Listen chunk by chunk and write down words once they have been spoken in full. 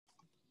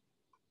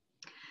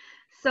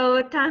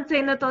So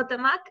tansay na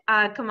totamak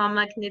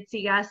kamamak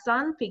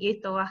nitsigason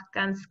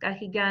pigitoakan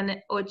skahigan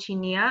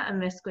ochinia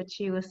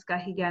amiskochius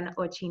skahigan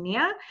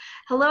ochinia.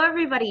 Hello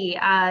everybody.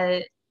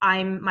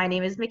 My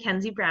name is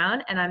Mackenzie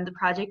Brown and I'm the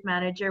project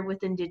manager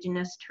with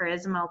Indigenous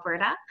Tourism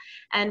Alberta.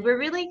 And we're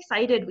really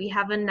excited. We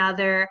have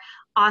another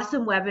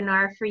awesome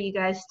webinar for you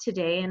guys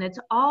today, and it's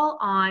all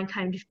on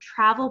kind of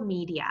travel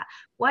media.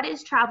 What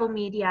is travel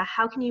media?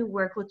 How can you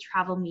work with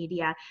travel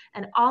media?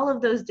 And all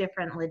of those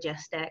different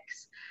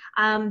logistics.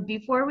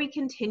 Before we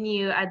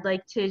continue, I'd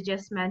like to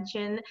just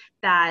mention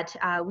that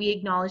we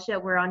acknowledge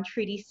that we're on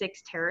Treaty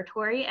 6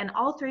 territory, and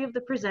all three of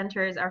the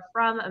presenters are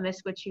from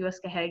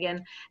Amiskwaciwâskahikan,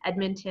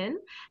 Edmonton,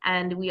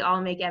 and we all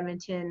make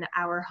Edmonton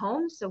our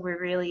home, so we're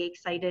really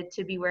excited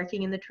to be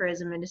working in the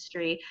tourism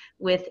industry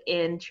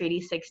within Treaty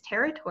 6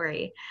 territory.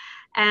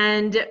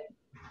 And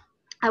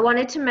I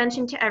wanted to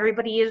mention to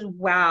everybody as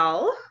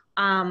well,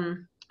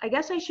 I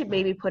guess I should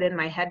maybe put in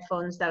my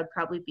headphones. That would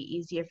probably be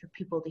easier for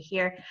people to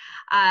hear.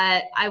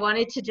 I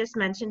wanted to just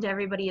mention to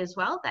everybody as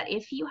well that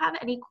if you have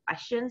any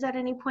questions at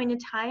any point in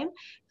time,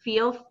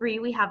 feel free.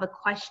 We have a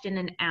question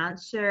and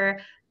answer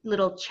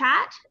little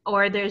chat,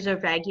 or there's a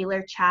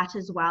regular chat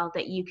as well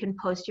that you can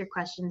post your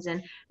questions in.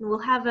 And we'll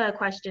have a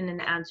question and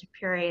answer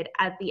period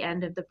at the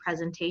end of the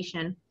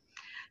presentation.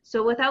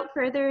 So without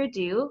further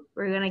ado,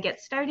 we're going to get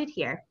started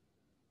here.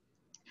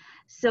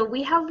 So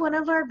we have one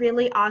of our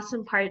really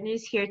awesome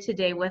partners here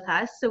today with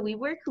us. So we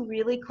work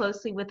really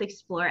closely with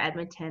Explore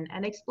Edmonton,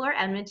 and Explore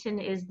Edmonton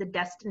is the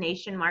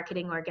destination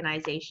marketing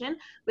organization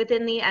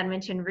within the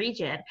Edmonton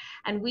region.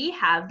 And we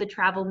have the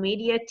travel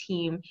media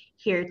team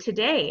here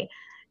today.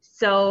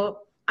 So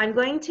I'm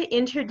going to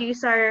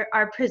introduce our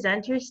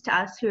presenters to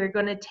us, who are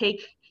going to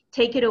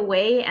take it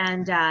away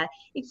and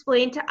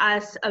explain to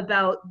us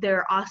about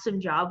their awesome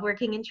job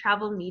working in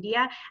travel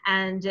media,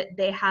 and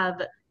they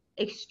have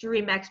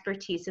extreme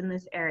expertise in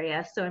this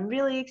area. So I'm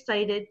really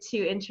excited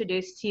to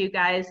introduce to you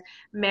guys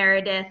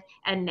Meredith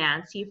and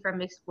Nancy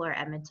from Explore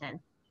Edmonton.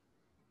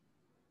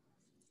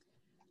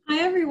 Hi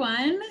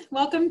everyone,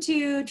 welcome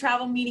to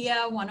Travel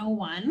Media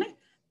 101.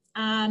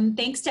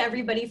 Thanks to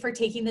everybody for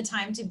taking the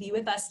time to be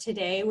with us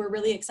today. We're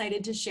really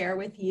excited to share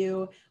with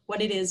you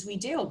what it is we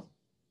do.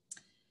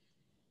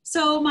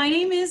 So my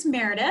name is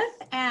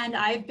Meredith, and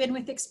I've been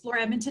with Explore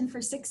Edmonton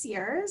for 6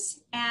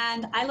 years,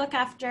 and I look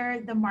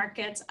after the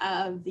markets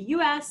of the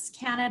US,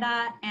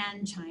 Canada,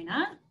 and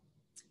China.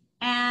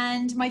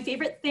 And my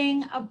favorite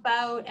thing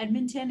about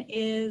Edmonton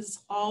is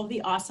all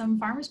the awesome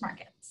farmers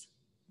markets.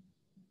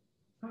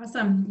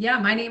 Awesome. Yeah,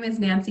 my name is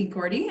Nancy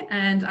Gordy,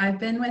 and I've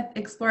been with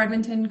Explore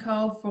Edmonton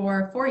Co.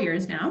 for 4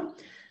 years now.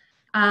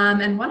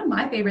 And one of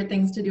my favorite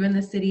things to do in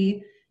the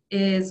city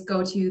is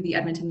go to the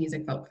Edmonton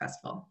Music Folk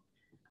Festival.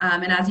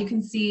 And as you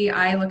can see,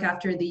 I look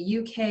after the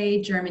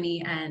UK,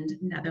 Germany, and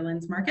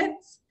Netherlands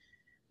markets.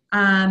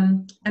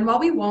 And while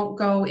we won't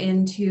go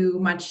into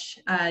much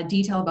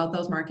detail about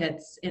those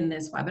markets in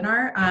this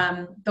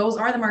webinar, those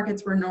are the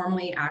markets we're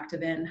normally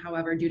active in.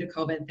 However, due to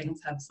COVID,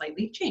 things have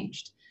slightly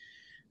changed.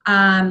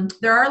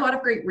 There are a lot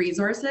of great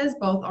resources,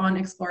 both on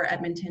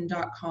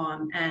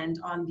exploreedmonton.com and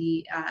on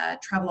the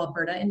Travel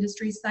Alberta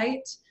industry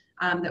site,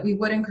 that we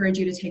would encourage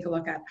you to take a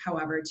look at,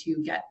 however,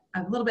 to get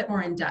a little bit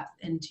more in depth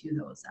into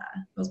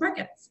those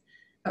markets.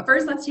 But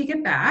first, let's take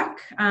it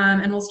back,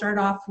 and we'll start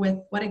off with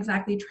what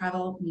exactly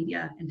travel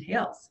media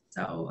entails.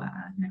 So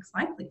next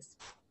slide, please.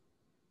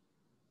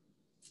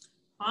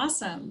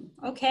 Awesome.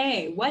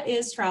 Okay, what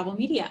is travel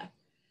media?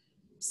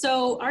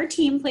 So our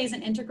team plays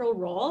an integral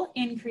role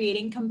in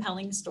creating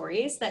compelling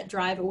stories that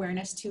drive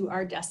awareness to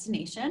our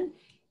destination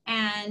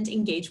and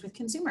engage with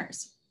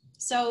consumers.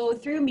 So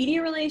through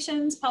media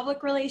relations,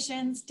 public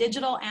relations,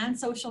 digital and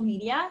social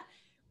media,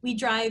 we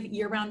drive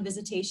year-round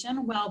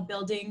visitation while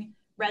building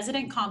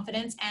resident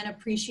confidence and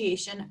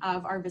appreciation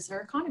of our visitor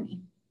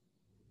economy.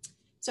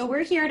 So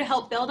we're here to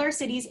help build our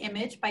city's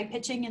image by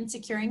pitching and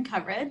securing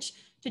coverage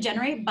to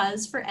generate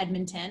buzz for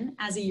Edmonton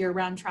as a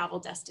year-round travel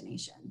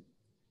destination.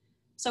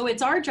 So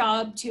it's our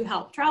job to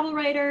help travel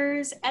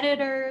writers,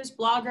 editors,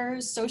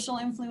 bloggers, social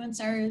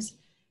influencers,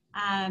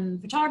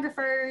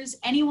 photographers,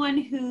 anyone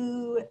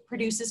who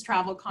produces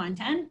travel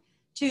content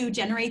to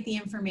generate the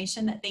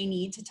information that they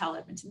need to tell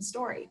Edmonton's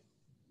story.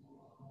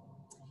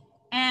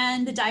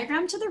 And the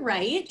diagram to the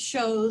right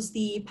shows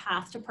the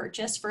path to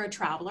purchase for a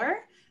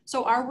traveler.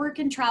 So our work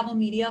in travel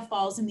media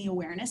falls in the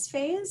awareness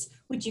phase,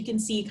 which you can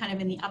see kind of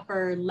in the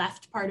upper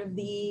left part of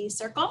the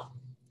circle.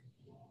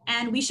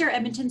 And we share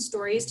Edmonton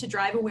stories to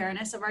drive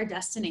awareness of our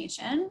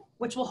destination,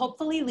 which will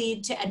hopefully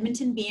lead to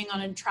Edmonton being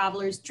on a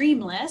traveler's dream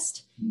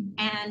list,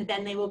 and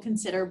then they will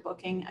consider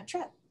booking a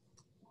trip.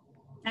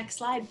 Next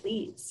slide,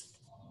 please.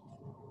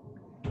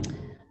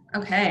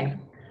 Okay,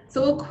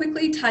 so we'll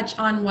quickly touch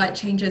on what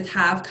changes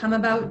have come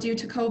about due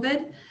to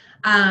COVID.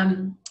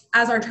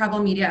 As our travel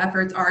media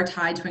efforts are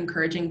tied to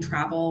encouraging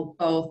travel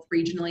both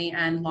regionally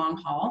and long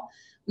haul,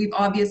 we've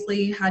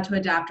obviously had to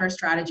adapt our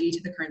strategy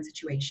to the current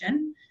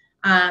situation.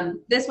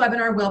 This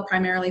webinar will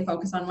primarily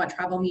focus on what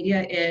travel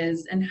media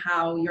is and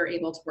how you're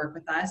able to work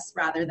with us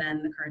rather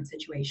than the current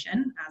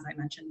situation, as I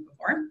mentioned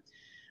before.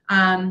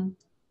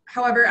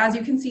 However, as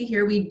you can see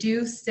here, we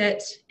do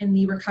sit in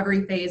the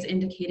recovery phase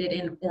indicated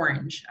in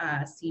orange,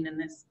 seen in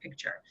this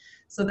picture.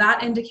 So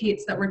that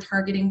indicates that we're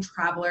targeting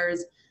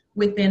travelers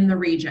within the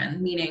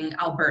region, meaning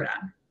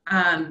Alberta.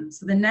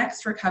 So the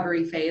next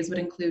recovery phase would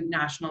include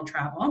national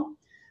travel,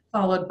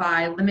 followed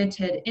by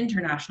limited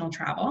international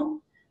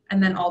travel,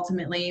 and then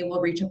ultimately we'll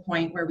reach a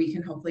point where we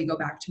can hopefully go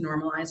back to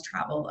normalized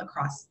travel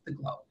across the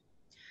globe.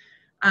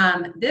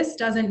 This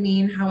doesn't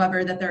mean,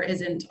 however, that there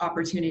isn't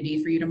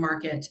opportunity for you to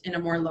market in a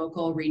more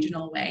local,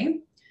 regional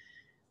way.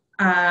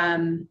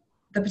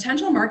 The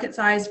potential market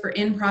size for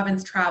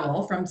in-province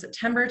travel from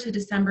September to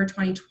December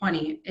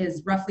 2020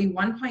 is roughly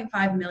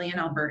 1.5 million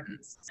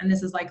Albertans, and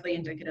this is likely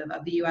indicative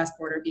of the US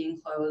border being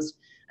closed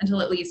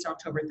until at least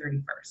October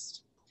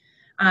 31st.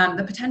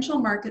 The potential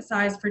market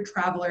size for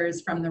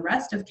travelers from the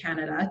rest of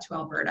Canada to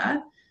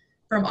Alberta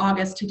from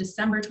August to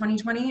December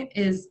 2020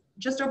 is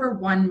just over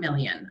 1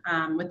 million,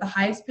 with the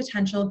highest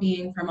potential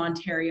being from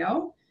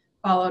Ontario,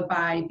 followed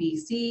by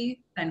BC,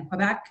 then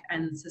Quebec,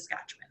 and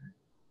Saskatchewan.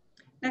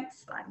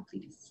 Next slide,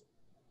 please.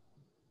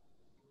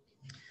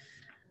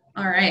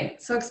 All right,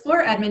 so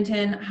Explore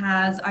Edmonton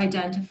has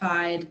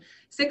identified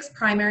 6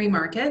 primary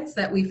markets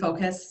that we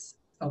focused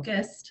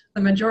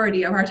the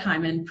majority of our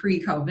time in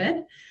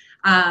pre-COVID.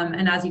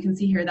 And as you can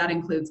see here, that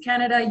includes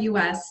Canada,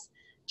 US,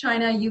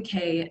 China,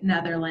 UK,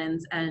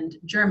 Netherlands, and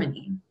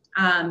Germany.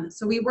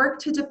 So we work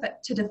to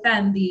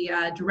defend the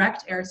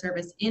direct air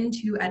service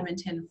into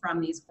Edmonton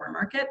from these 4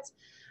 markets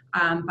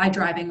by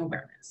driving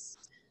awareness.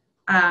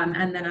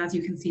 And then as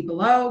you can see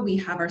below, we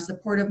have our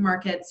supportive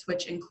markets,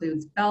 which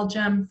includes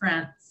Belgium,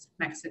 France,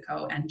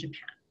 Mexico, and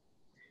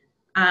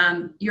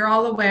Japan. You're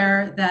all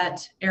aware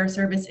that air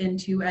service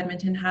into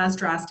Edmonton has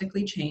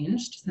drastically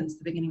changed since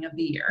the beginning of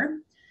the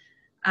year,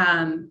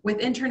 with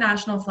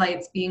international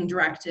flights being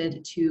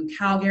directed to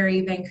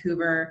Calgary,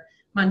 Vancouver,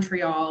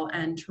 Montreal,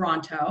 and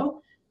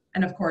Toronto,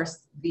 and of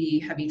course the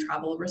heavy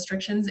travel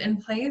restrictions in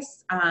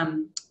place.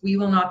 We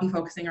will not be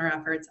focusing our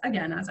efforts,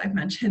 again, as I've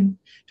mentioned,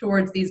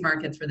 towards these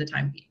markets for the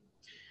time being.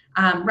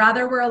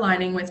 Rather, we're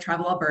aligning with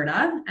Travel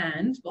Alberta,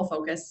 and we'll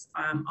focus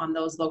on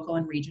those local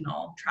and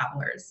regional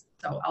travelers,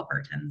 so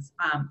Albertans,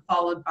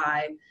 followed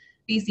by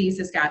BC,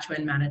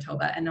 Saskatchewan,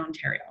 Manitoba, and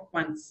Ontario,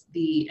 once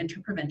the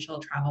interprovincial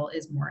travel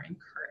is more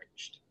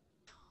encouraged.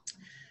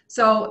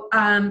 So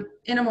on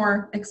a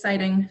more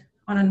exciting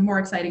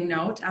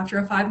note, after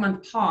a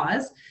 5-month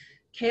pause,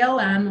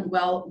 KLM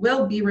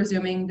will be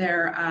resuming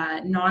their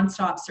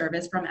nonstop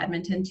service from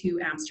Edmonton to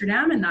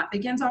Amsterdam, and that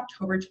begins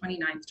October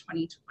 29th,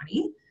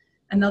 2020,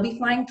 and they'll be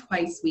flying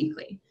twice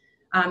weekly.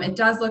 It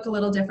does look a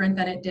little different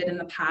than it did in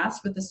the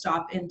past with the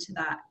stop into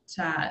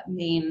that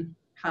main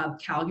hub,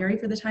 Calgary,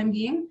 for the time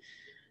being.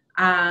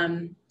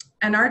 And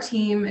our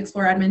team,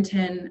 Explore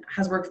Edmonton,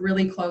 has worked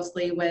really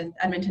closely with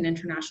Edmonton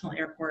International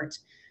Airport,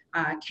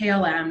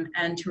 KLM,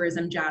 and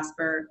Tourism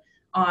Jasper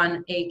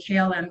on a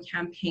KLM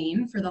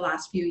campaign for the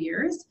last few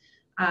years.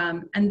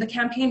 And the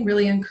campaign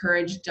really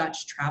encouraged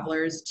Dutch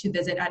travelers to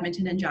visit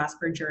Edmonton and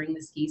Jasper during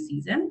the ski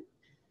season.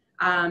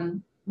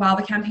 While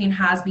the campaign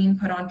has been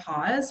put on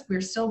pause,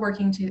 we're still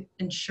working to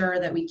ensure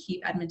that we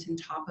keep Edmonton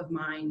top of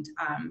mind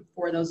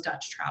for those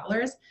Dutch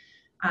travelers.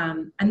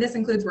 And this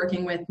includes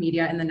working with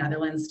media in the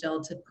Netherlands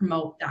still to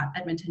promote that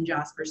Edmonton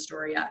Jasper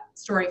story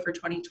for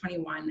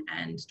 2021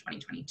 and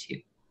 2022.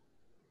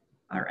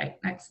 All right,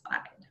 next slide.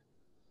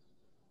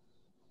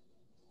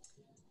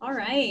 All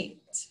right,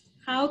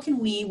 how can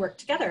we work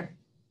together?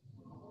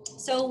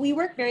 So we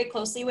work very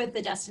closely with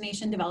the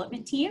destination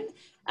development team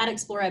at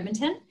Explore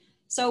Edmonton.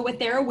 So with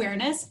their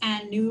awareness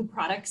and new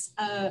products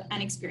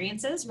and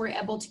experiences, we're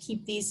able to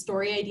keep these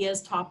story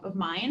ideas top of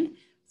mind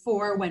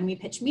for when we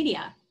pitch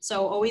media.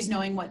 So always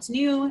knowing what's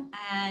new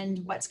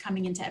and what's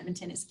coming into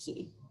Edmonton is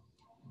key.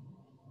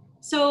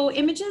 So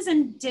images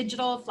and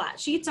digital flat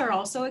sheets are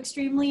also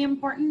extremely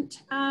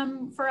important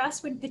for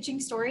us when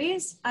pitching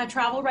stories. A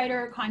travel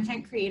writer or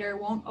content creator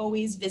won't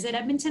always visit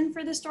Edmonton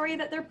for the story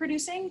that they're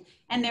producing,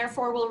 and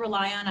therefore will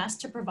rely on us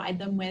to provide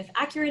them with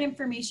accurate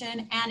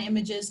information and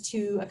images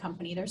to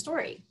accompany their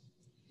story.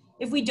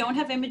 If we don't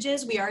have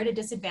images, we are at a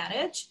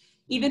disadvantage.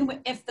 Even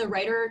if the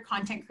writer or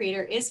content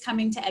creator is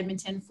coming to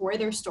Edmonton for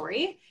their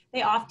story,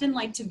 they often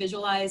like to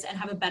visualize and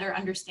have a better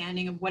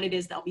understanding of what it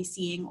is they'll be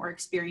seeing or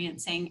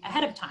experiencing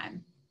ahead of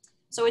time.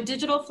 So a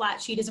digital flat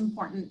sheet is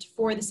important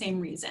for the same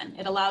reason.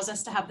 It allows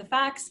us to have the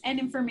facts and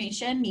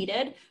information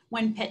needed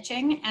when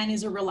pitching and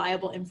is a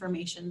reliable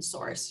information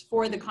source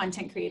for the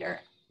content creator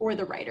or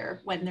the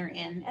writer when they're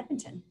in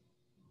Edmonton.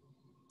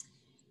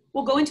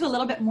 We'll go into a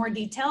little bit more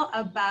detail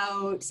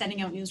about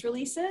sending out news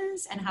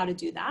releases and how to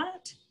do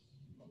that.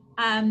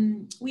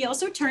 We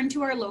also turn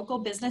to our local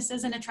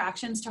businesses and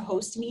attractions to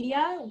host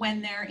media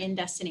when they're in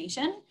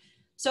destination.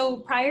 So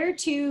prior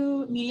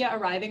to media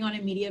arriving on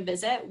a media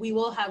visit, we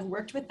will have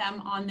worked with them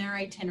on their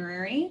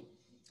itinerary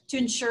to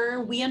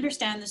ensure we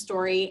understand the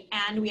story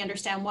and we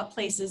understand what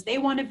places they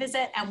want to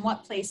visit and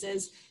what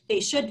places they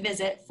should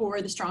visit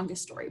for the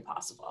strongest story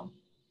possible.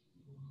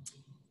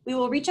 We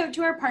will reach out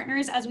to our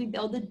partners as we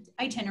build the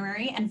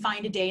itinerary and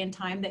find a day and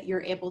time that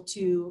you're able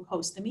to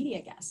host the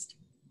media guest.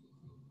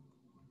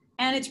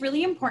 And it's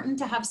really important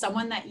to have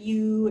someone that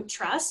you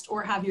trust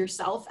or have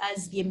yourself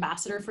as the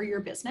ambassador for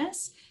your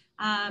business,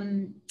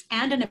 and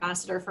an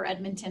ambassador for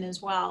Edmonton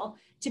as well,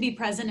 to be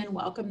present and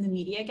welcome the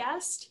media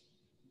guest.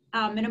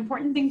 An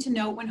important thing to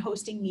note when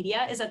hosting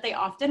media is that they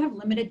often have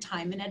limited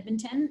time in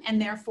Edmonton, and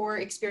therefore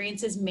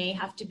experiences may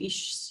have to be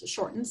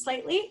shortened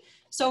slightly.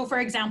 So for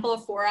example, a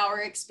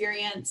 4-hour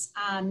experience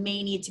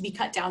may need to be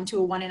cut down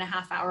to a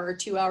 1.5-hour or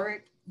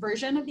 2-hour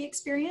version of the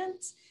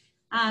experience.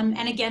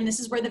 And again, this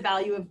is where the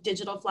value of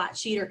digital flat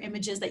sheet or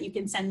images that you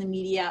can send the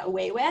media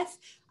away with,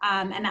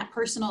 and that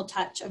personal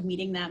touch of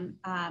meeting them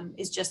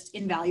is just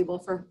invaluable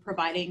for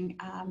providing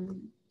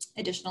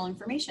additional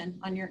information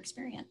on your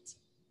experience.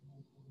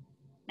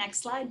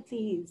 Next slide,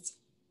 please.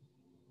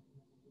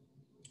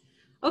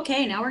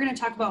 Okay, now we're going to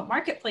talk about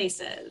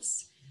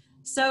marketplaces.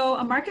 So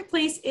a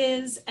marketplace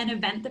is an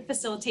event that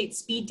facilitates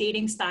speed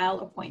dating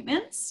style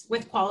appointments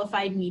with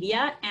qualified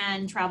media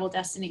and travel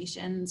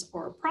destinations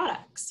or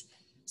products.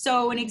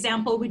 So an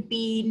example would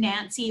be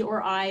Nancy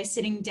or I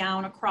sitting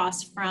down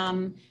across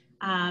from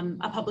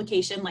a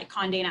publication like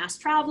Condé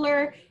Nast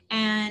Traveler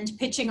and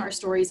pitching our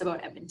stories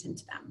about Edmonton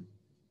to them.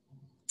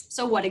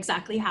 So what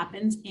exactly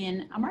happens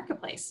in a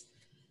marketplace?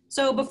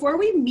 So before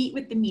we meet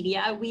with the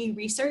media, we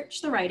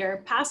research the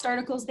writer, past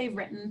articles they've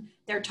written,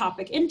 their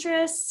topic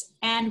interests,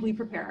 and we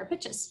prepare our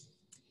pitches.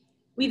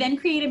 We then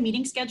create a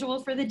meeting schedule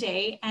for the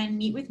day and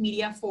meet with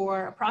media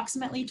for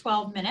approximately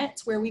 12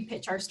 minutes where we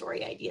pitch our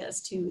story ideas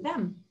to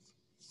them.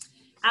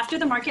 After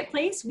the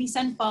marketplace, we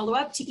send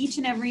follow-up to each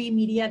and every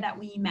media that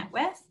we met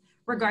with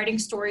regarding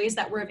stories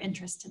that were of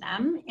interest to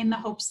them in the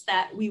hopes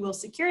that we will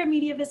secure a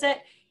media visit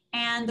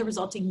and the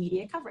resulting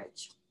media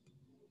coverage.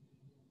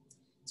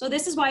 So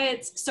this is why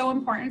it's so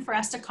important for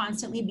us to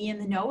constantly be in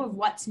the know of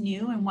what's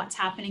new and what's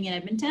happening in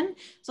Edmonton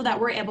so that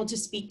we're able to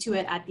speak to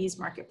it at these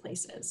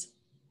marketplaces.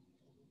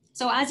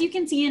 So as you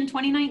can see, in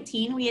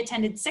 2019, we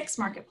attended 6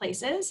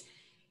 marketplaces.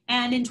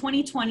 And in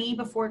 2020,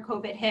 before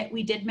COVID hit,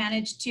 we did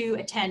manage to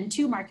attend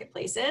 2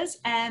 marketplaces.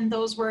 And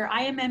those were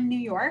IMM New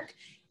York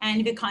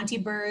and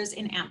Vakantie Beurs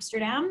in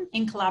Amsterdam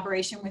in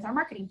collaboration with our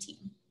marketing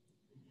team.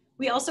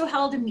 We also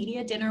held a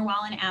media dinner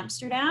while in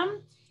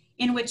Amsterdam,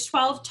 in which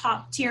 12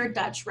 top-tier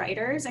Dutch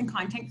writers and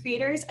content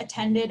creators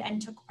attended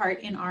and took part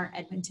in our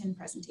Edmonton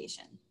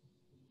presentation.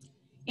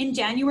 In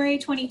January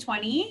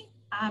 2020,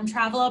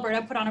 Travel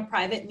Alberta put on a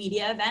private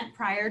media event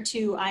prior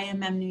to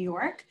IMM New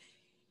York,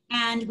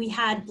 and we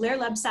had Blair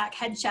Lebsack,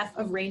 head chef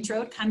of Range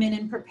Road, come in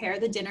and prepare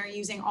the dinner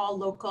using all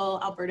local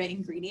Alberta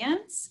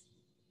ingredients.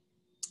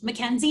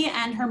 Mackenzie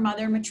and her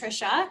mother,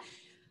 Matricia,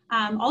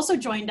 also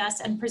joined us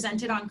and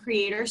presented on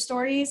creator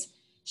stories,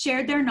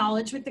 shared their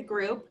knowledge with the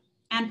group,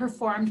 and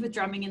performed with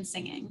drumming and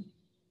singing.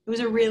 It was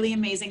a really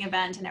amazing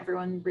event and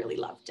everyone really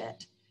loved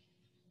it.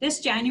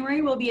 This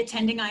January, we'll be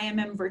attending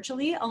IMM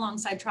virtually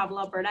alongside Travel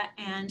Alberta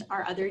and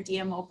our other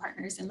DMO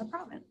partners in the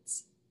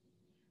province.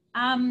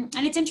 And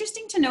it's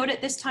interesting to note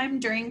at this time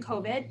during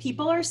COVID,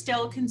 people are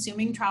still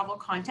consuming travel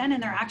content,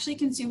 and they're actually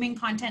consuming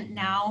content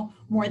now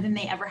more than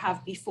they ever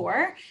have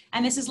before.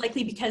 And this is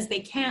likely because they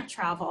can't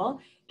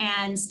travel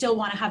and still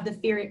want to have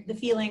the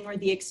feeling or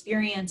the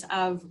experience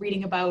of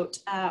reading about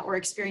or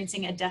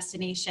experiencing a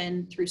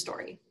destination through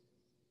story.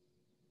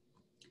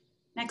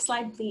 Next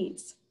slide,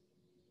 please.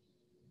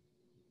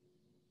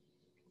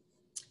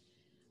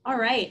 All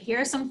right,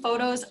 here are some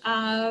photos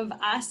of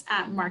us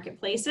at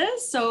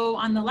marketplaces. So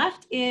on the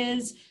left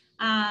is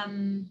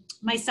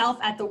myself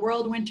at the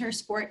World Winter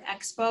Sport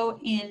Expo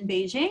in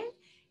Beijing.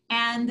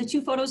 And the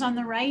 2 photos on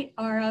the right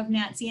are of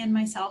Nancy and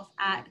myself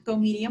at Go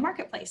Media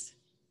Marketplace.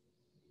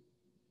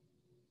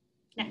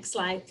 Next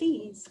slide,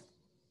 please.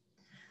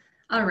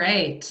 All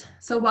right.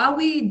 So while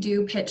we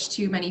do pitch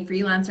to many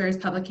freelancers,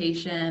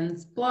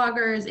 publications,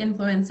 bloggers,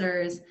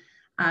 influencers,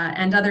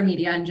 and other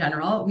media in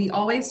general, we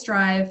always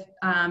strive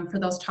for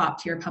those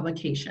top tier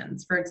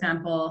publications. For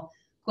example,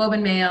 Globe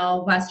and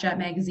Mail, WestJet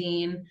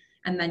Magazine,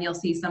 and then you'll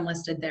see some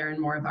listed there in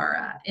more of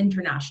our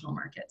international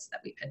markets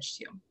that we pitch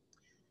to.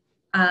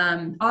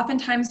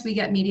 Oftentimes we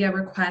get media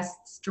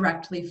requests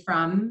directly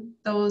from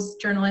those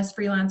journalists,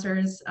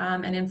 freelancers,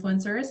 and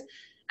influencers,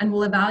 and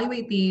we'll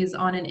evaluate these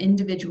on an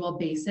individual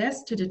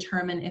basis to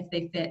determine if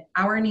they fit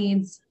our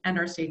needs and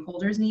our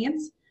stakeholders'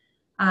 needs.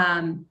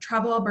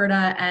 Travel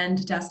Alberta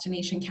and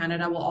Destination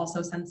Canada will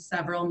also send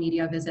several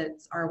media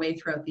visits our way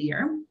throughout the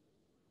year.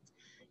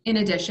 In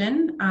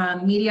addition,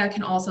 media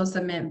can also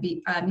submit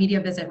media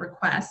visit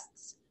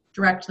requests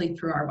directly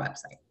through our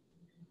website.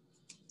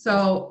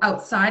 So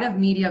outside of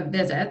media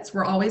visits,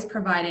 we're always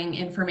providing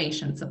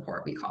information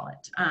support, we call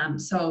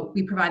it. So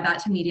we provide that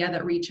to media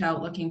that reach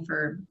out looking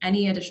for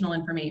any additional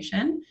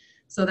information.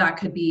 So that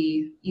could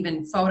be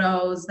even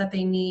photos that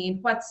they need,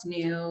 what's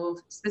new,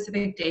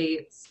 specific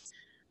dates,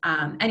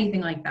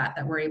 anything like that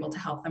that we're able to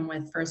help them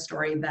with for a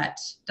story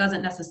that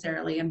doesn't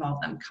necessarily involve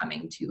them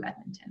coming to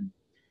Edmonton.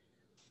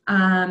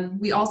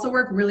 We also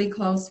work really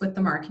close with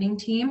the marketing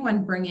team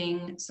when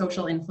bringing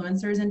social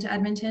influencers into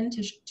Edmonton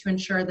to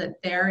ensure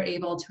that they're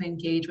able to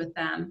engage with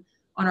them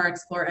on our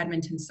Explore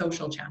Edmonton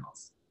social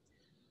channels.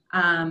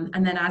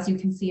 And then as you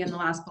can see in the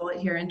last bullet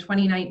here, in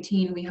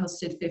 2019, we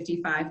hosted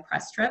 55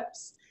 press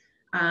trips.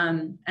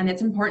 And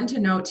it's important to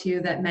note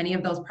too that many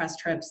of those press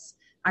trips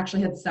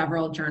actually had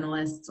several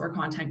journalists or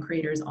content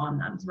creators on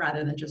them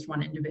rather than just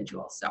one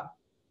individual. So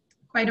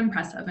quite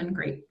impressive and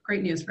great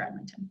news for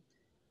Edmonton.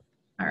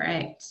 All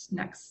right,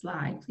 next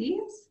slide,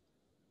 please.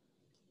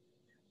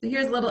 So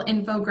here's a little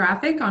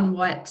infographic on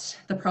what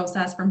the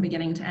process from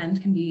beginning to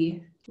end can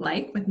be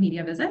like with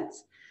media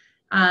visits.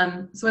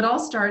 So it all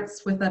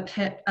starts with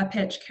a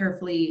pitch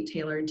carefully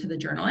tailored to the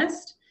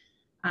journalist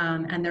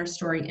and their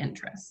story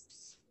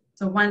interests.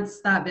 So once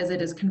that visit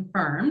is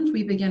confirmed,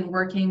 we begin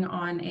working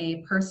on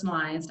a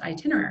personalized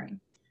itinerary.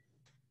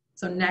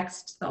 So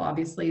next, they'll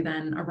obviously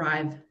then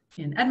arrive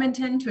in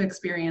Edmonton to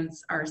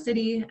experience our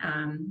city,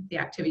 the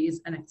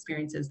activities and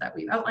experiences that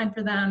we've outlined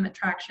for them,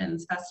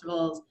 attractions,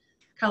 festivals,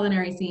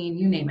 culinary scene,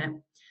 you name it.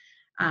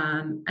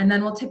 And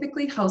then we'll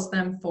typically host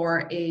them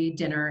for a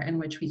dinner in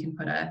which we can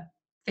put a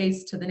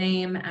face to the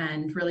name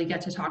and really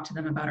get to talk to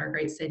them about our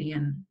great city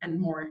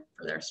and more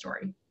for their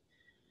story.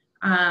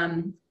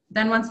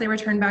 Then once they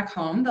return back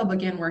home, they'll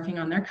begin working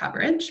on their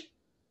coverage.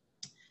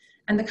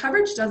 And the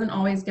coverage doesn't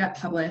always get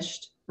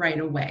published right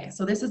away.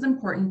 So this is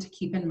important to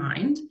keep in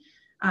mind.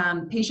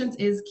 Patience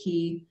is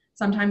key.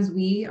 Sometimes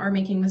we are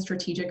making the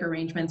strategic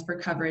arrangements for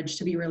coverage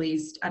to be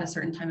released at a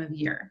certain time of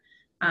year.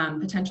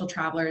 Potential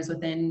travelers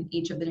within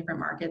each of the different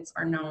markets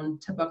are known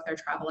to book their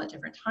travel at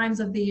different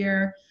times of the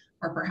year,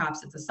 or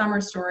perhaps it's a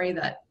summer story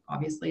that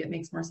obviously it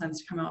makes more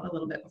sense to come out a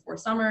little bit before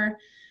summer.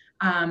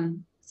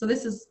 So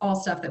this is all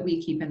stuff that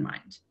we keep in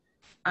mind.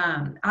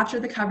 After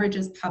the coverage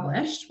is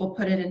published, we'll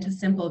put it into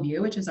Simple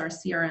View, which is our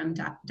CRM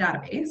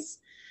database,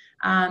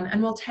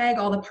 and we'll tag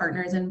all the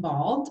partners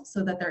involved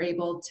so that they're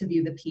able to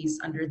view the piece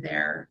under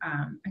their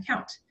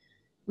account.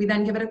 We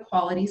then give it a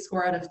quality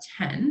score out of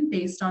 10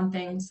 based on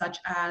things such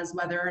as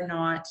whether or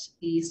not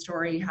the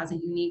story has a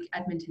unique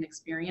Edmonton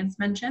experience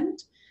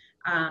mentioned,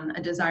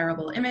 a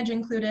desirable image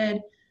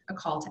included, a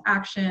call to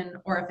action,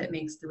 or if it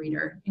makes the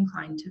reader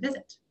inclined to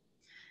visit.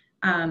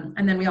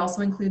 And then we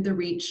also include the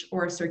reach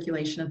or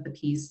circulation of the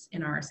piece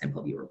in our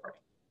Simple View reporting.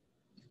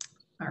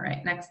 All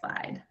right, next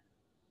slide.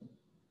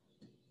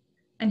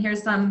 And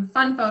here's some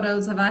fun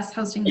photos of us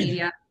hosting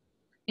media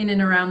in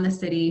and around the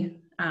city.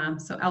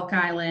 So Elk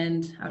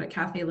Island, out at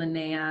Cafe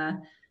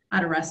Linnea,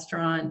 at a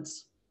restaurant.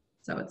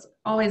 So it's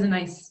always a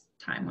nice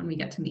time when we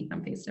get to meet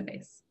them face to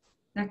face.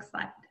 Next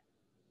slide.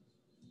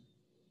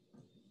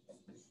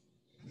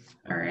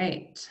 All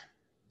right.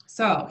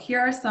 So here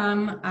are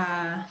some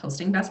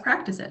hosting best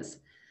practices.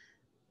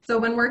 So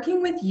when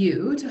working with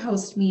you to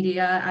host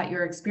media at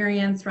your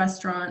experience,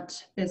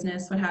 restaurant,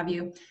 business, what have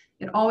you,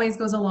 it always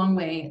goes a long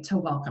way to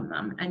welcome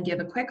them and give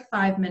a quick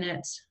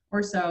 5-minute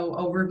or so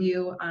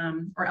overview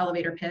or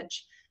elevator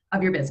pitch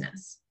of your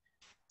business.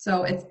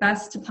 So it's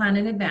best to plan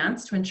in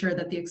advance to ensure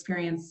that the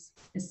experience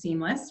is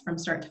seamless from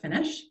start to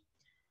finish,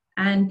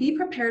 and be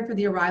prepared for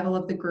the arrival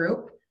of the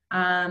group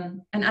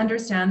and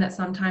understand that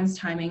sometimes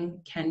timing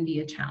can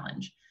be a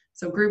challenge.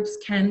 So groups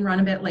can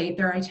run a bit late.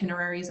 Their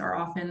itineraries are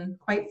often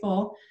quite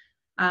full.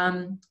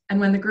 And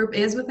when the group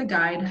is with a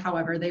guide,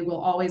 however, they will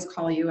always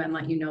call you and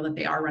let you know that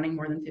they are running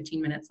more than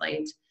 15 minutes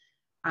late.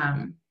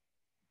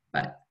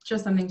 But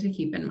just something to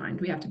keep in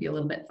mind. We have to be a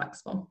little bit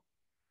flexible.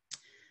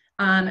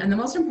 And the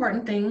most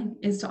important thing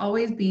is to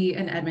always be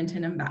an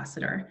Edmonton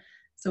ambassador.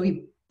 So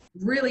we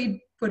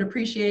really would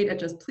appreciate it.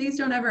 Just please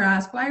don't ever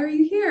ask, why are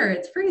you here?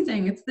 It's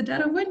freezing. It's the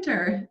dead of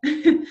winter.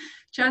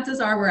 Chances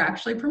are we're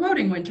actually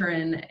promoting winter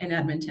in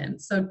Edmonton.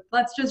 So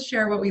let's just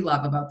share what we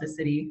love about the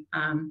city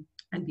and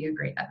be a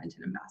great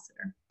Edmonton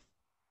ambassador.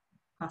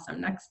 Awesome.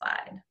 Next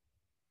slide.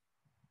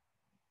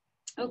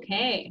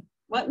 Okay.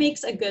 What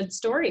makes a good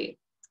story?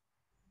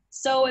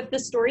 So if the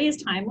story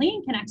is timely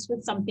and connects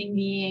with something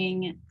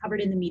being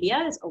covered in the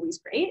media is always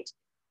great.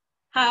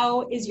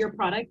 How is your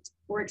product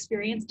or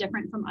experience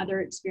different from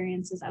other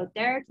experiences out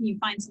there? Can you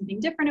find something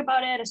different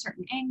about it, a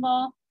certain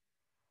angle?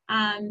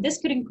 This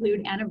could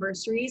include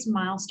anniversaries,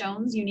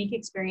 milestones, unique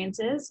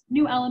experiences,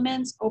 new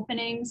elements,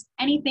 openings,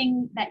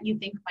 anything that you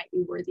think might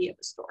be worthy of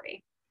a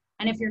story.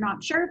 And if you're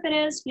not sure if it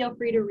is, feel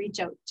free to reach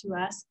out to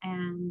us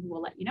and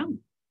we'll let you know.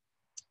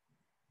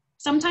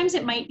 Sometimes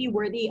it might be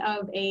worthy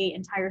of an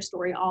entire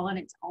story all on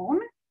its own,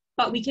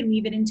 but we can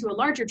weave it into a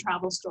larger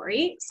travel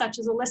story, such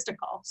as a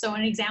listicle. So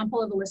an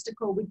example of a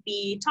listicle would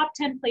be top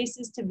 10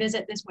 places to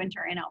visit this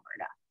winter in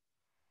Alberta.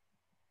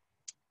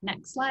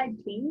 Next slide,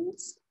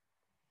 please.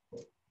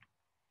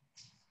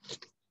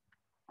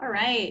 All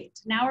right,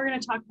 now we're going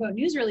to talk about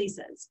news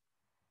releases.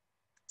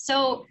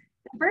 So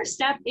the first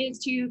step is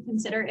to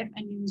consider if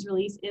a news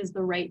release is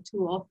the right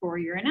tool for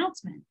your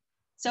announcement.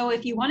 So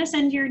if you want to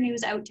send your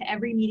news out to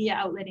every media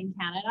outlet in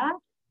Canada,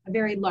 a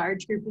very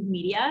large group of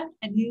media,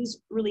 a news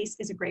release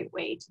is a great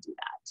way to do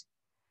that.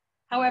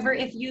 However,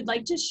 if you'd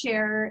like to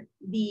share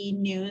the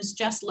news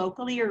just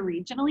locally or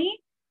regionally,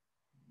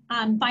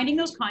 Finding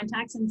those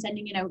contacts and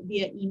sending it out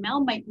via email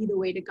might be the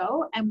way to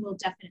go and will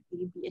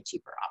definitely be a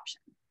cheaper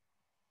option.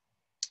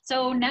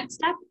 So next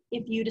step,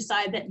 if you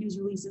decide that news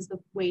release is the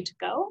way to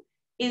go,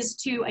 is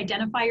to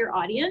identify your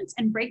audience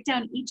and break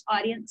down each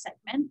audience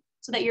segment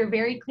so that you're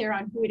very clear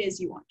on who it is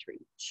you want to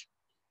reach.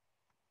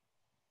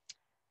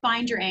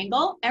 Find your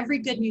angle. Every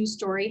good news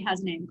story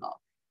has an angle.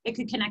 It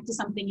could connect to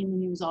something in the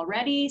news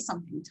already,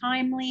 something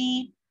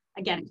timely.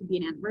 Again, it could be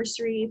an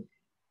anniversary.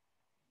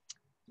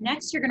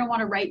 Next, you're going to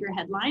want to write your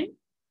headline.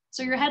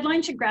 So your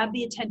headline should grab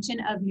the attention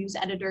of news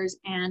editors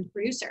and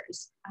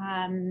producers.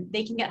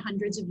 They can get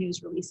hundreds of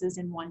news releases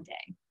in one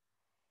day.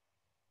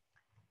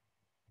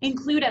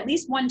 Include at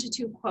least 1 to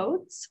 2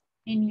 quotes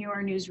in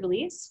your news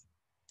release.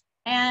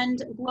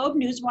 And Globe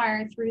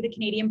Newswire through the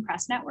Canadian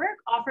Press Network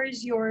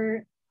offers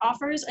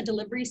a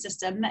delivery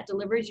system that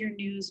delivers your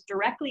news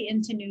directly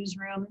into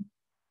newsroom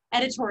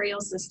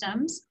editorial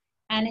systems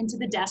and into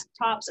the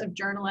desktops of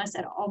journalists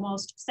at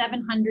almost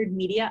 700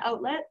 media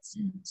outlets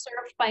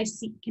served by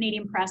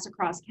Canadian Press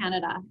across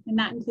Canada. And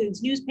that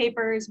includes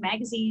newspapers,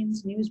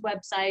 magazines, news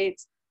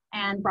websites,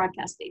 and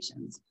broadcast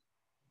stations.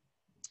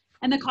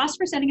 And the cost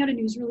for sending out a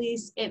news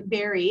release, it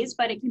varies,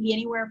 but it can be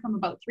anywhere from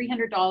about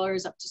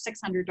 $300 up to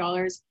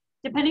 $600,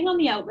 depending on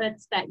the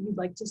outlets that you'd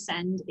like to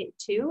send it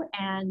to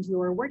and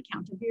your word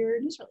count of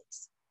your news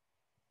release.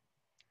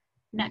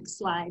 Next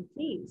slide,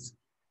 please.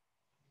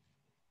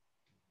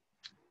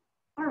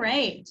 All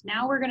right,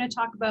 now we're going to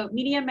talk about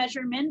media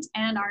measurement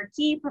and our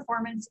key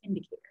performance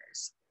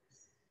indicators.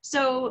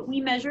 So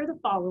we measure the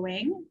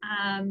following.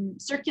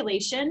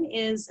 Circulation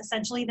is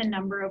essentially the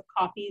number of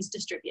copies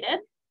distributed.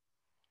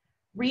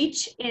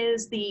 Reach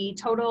is the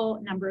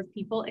total number of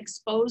people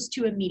exposed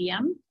to a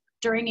medium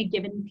during a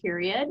given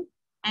period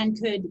and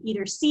could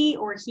either see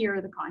or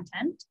hear the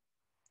content.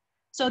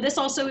 So this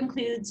also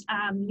includes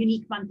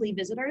unique monthly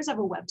visitors of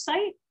a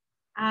website.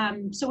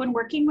 So when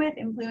working with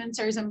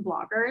influencers and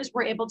bloggers,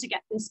 we're able to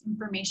get this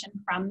information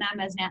from them,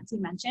 as Nancy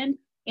mentioned,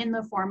 in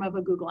the form of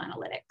a Google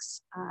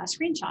Analytics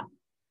screenshot.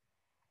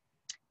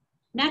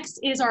 Next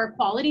is our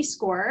quality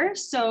score.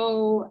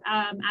 So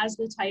as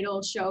the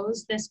title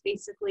shows, this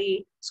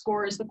basically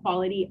scores the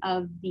quality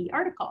of the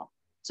article.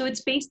 So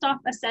it's based off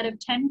a set of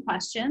 10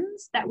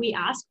 questions that we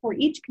ask for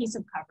each piece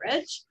of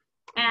coverage.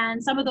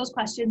 And some of those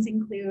questions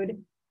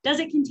include, does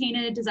it contain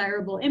a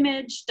desirable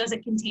image? Does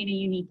it contain a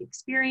unique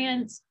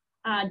experience?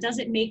 Does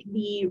it make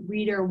the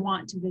reader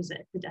want to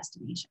visit the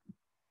destination?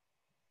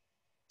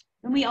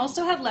 And we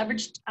also have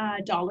leveraged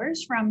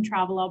dollars from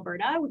Travel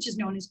Alberta, which is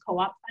known as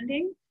co-op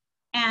funding.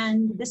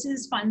 And this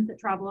is funds that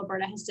Travel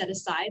Alberta has set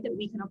aside that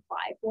we can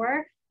apply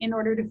for in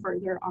order to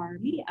further our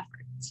media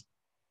efforts.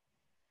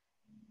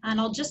 And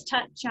I'll just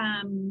touch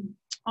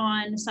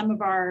on some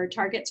of our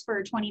targets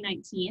for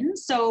 2019.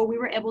 So we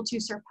were able to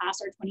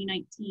surpass our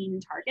 2019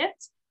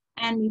 targets.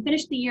 And we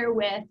finished the year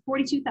with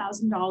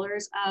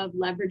 $42,000 of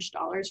leveraged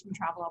dollars from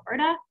Travel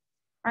Alberta.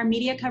 Our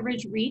media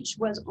coverage reach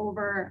was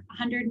over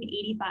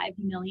 185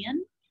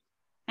 million.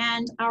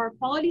 And our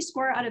quality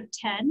score out of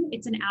 10,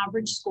 it's an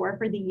average score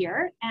for the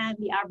year. And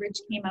the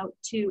average came out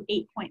to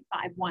 8.51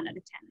 out of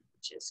 10,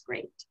 which is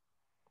great.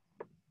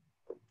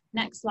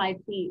 Next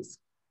slide, please.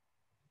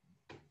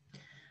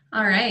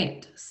 All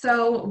right,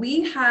 so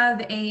we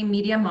have a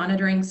media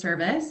monitoring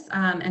service,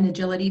 an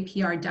Agility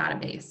PR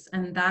database,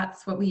 and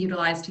that's what we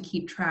utilize to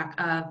keep track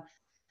of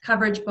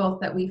coverage both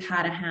that we've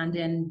had a hand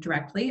in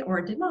directly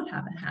or did not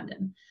have a hand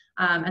in.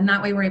 And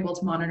that way we're able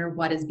to monitor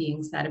what is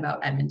being said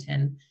about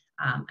Edmonton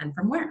and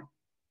from where.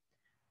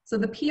 So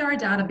the PR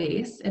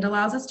database, it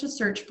allows us to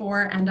search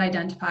for and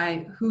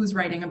identify who's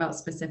writing about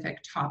specific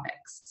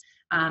topics,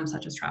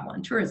 such as travel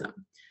and tourism.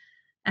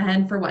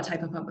 And for what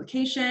type of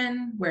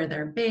publication, where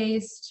they're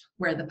based,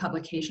 where the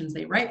publications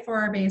they write for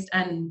are based,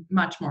 and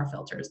much more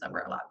filters that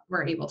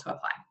we're able to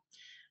apply.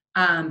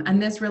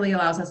 And this really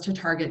allows us to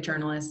target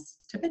journalists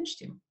to pitch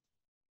to.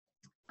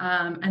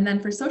 And then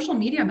for social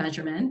media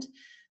measurement,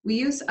 we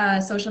use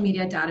a social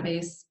media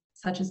database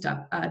such as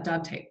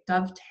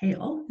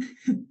Dovetail.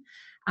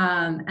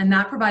 And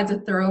that provides a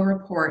thorough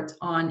report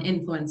on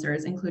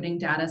influencers, including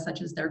data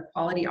such as their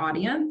quality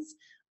audience,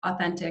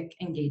 authentic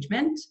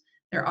engagement,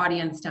 their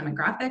audience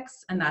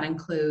demographics, and that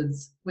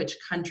includes which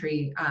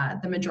country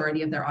the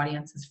majority of their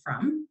audience is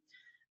from,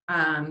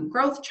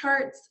 growth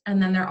charts,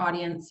 and then their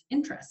audience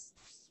interests.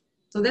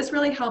 So this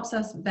really helps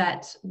us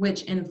vet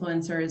which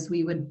influencers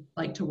we would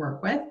like to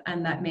work with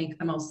and that make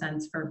the most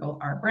sense for both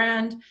our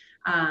brand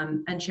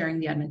and sharing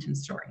the Edmonton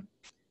story.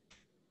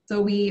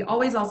 So we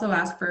always also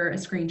ask for a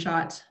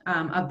screenshot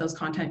of those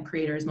content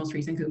creators' most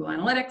recent Google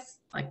Analytics,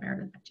 like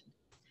Meredith mentioned.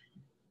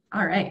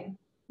 All right,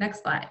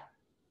 next slide.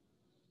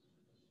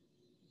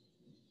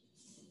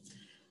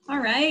 All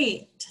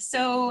right,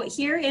 so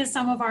here is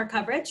some of our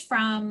coverage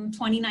from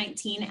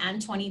 2019 and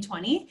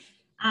 2020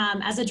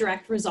 as a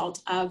direct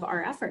result of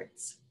our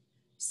efforts.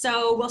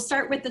 So we'll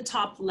start with the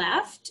top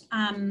left,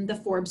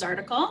 the Forbes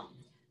article.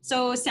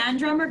 So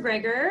Sandra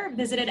McGregor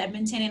visited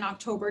Edmonton in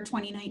October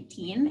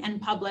 2019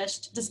 and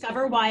published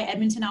 "Discover Why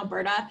Edmonton,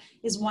 Alberta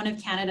is one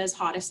of Canada's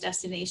hottest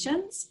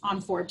destinations" on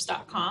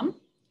Forbes.com.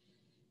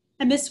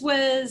 And this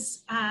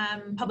was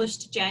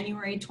published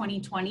January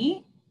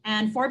 2020.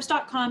 And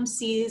Forbes.com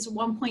sees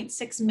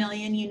 1.6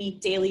 million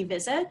unique daily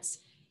visits.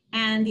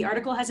 And the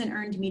article has an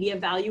earned media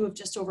value of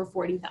just over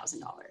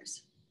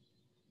 $40,000.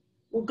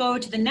 We'll go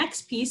to the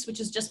next piece, which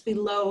is just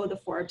below the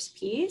Forbes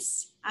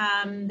piece.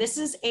 This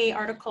is an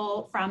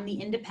article from The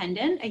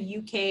Independent,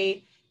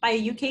 by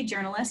a UK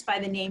journalist by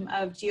the name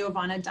of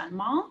Giovanna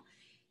Dunmall.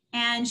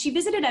 And she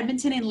visited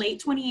Edmonton in late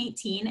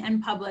 2018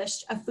 and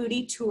published a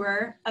foodie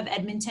tour of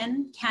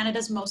Edmonton,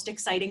 Canada's most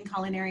exciting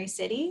culinary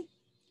city.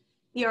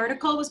 The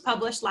article was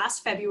published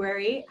last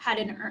February, had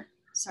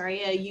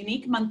a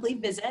unique monthly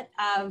visit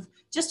of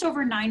just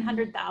over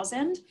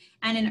 900,000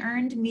 and an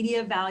earned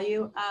media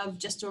value of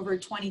just over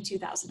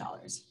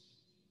 $22,000.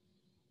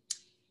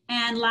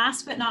 And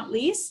last but not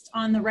least,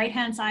 on the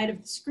right-hand side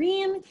of the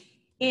screen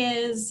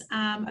is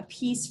a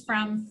piece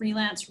from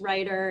freelance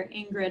writer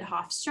Ingrid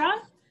Hofstra.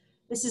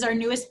 This is our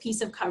newest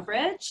piece of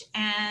coverage,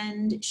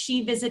 and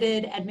she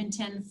visited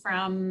Edmonton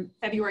from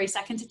February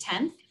 2nd to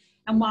 10th.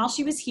 And while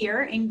she was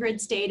here,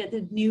 Ingrid stayed at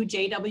the new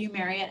JW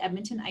Marriott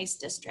Edmonton Ice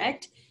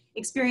District,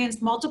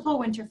 experienced multiple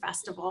winter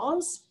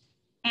festivals,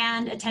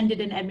 and attended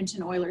an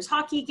Edmonton Oilers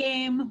hockey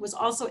game, was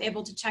also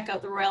able to check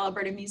out the Royal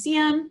Alberta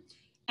Museum,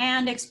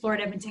 and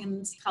explored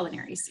Edmonton's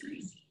culinary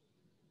scene.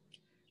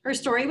 Her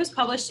story was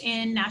published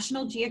in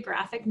National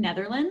Geographic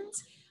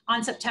Netherlands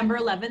on September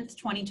 11th,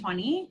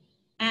 2020,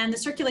 and the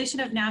circulation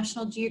of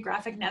National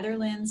Geographic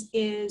Netherlands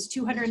is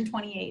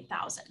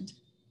 228,000.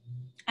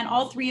 And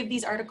all three of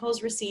these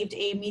articles received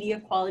a media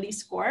quality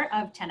score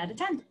of 10 out of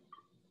 10.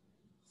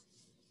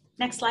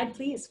 Next slide,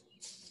 please.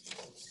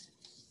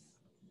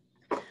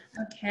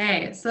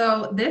 Okay,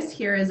 so this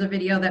here is a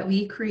video that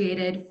we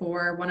created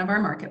for one of our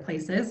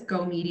marketplaces,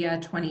 Go Media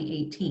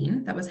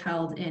 2018, that was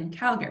held in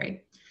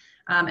Calgary.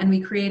 And we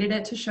created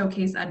it to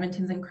showcase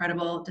Edmonton's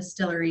incredible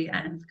distillery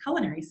and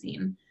culinary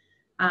scene.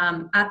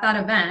 At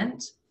that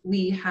event,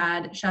 we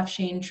had Chef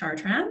Shane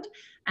Chartrand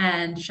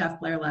and Chef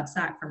Blair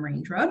Lebsack from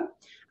Range Road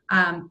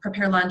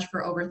prepare lunch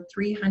for over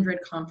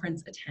 300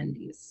 conference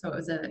attendees. So it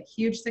was a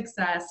huge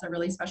success, a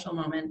really special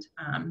moment.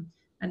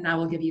 And now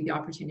we'll give you the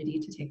opportunity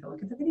to take a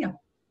look at the video.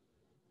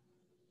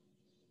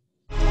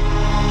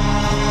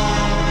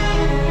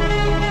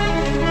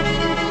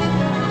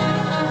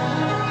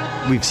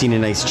 We've seen a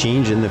nice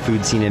change in the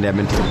food scene in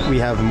Edmonton. We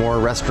have more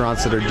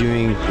restaurants that are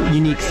doing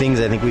unique things.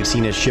 I think we've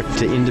seen a shift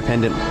to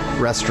independent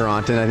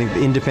restaurant, and I think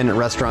the independent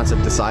restaurants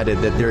have decided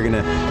that they're going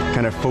to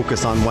kind of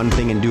focus on one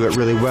thing and do it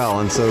really well.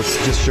 And so it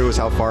just shows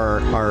how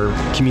far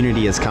our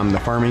community has come, the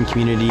farming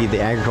community,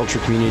 the agriculture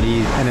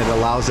community, and it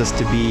allows us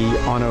to be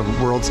on a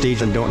world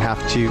stage and don't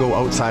have to go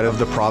outside of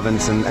the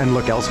province and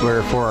look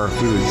elsewhere for our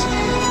foods.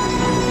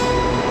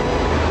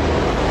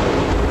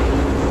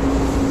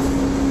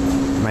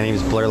 My name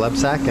is Blair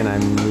Lebsack, and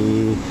I'm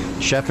the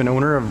chef and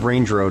owner of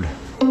Range Road.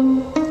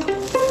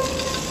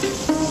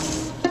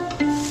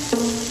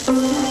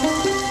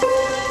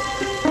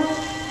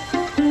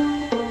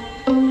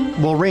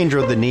 Well, Range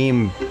Road, the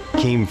name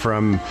came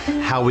from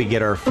how we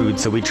get our food.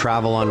 So we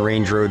travel on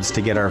range roads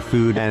to get our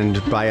food,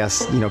 and by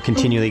us,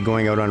 continually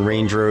going out on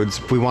range roads,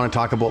 if we want to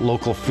talk about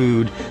local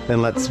food,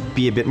 then let's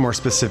be a bit more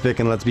specific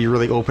and let's be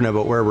really open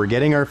about where we're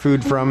getting our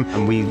food from.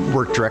 And we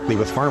work directly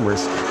with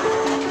farmers.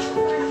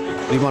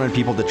 We wanted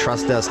people to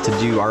trust us to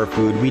do our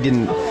food. We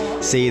didn't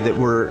say that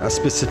we're a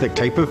specific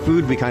type of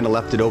food. We kind of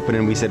left it open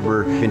and we said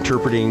we're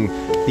interpreting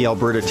the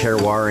Alberta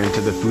terroir into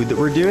the food that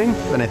we're doing.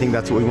 And I think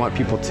that's what we want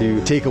people to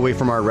take away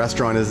from our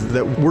restaurant, is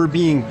that we're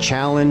being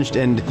challenged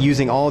and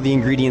using all the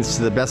ingredients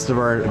to the best of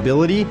our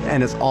ability,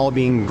 and it's all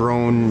being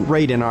grown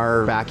right in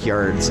our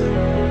backyards.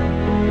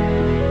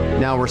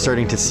 Now we're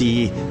starting to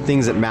see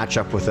things that match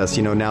up with us.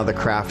 Now the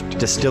craft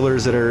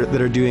distillers that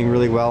are doing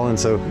really well, and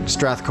so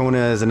Strathcona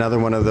is another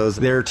one of those.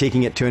 They're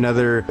taking it to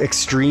another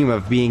extreme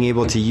of being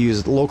able to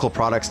use local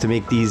products to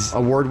make these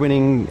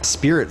award-winning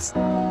spirits.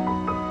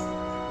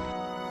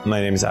 My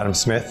name is Adam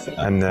Smith.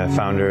 I'm the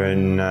founder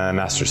and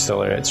master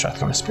distiller at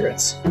Strathcona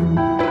Spirits.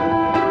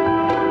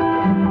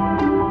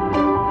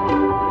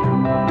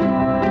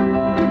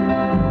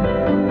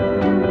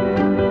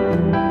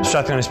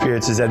 Strathcona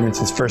Spirits is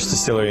Edmonton's first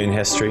distillery in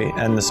history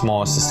and the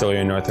smallest distillery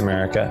in North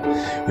America.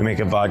 We make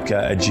a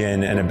vodka, a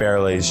gin, and a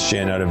barrel-aged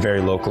gin out of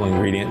very local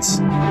ingredients.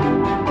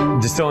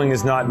 Distilling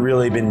has not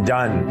really been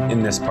done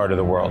in this part of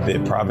the world. The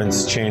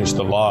province changed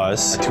the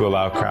laws to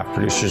allow craft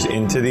producers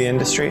into the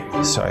industry.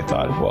 So I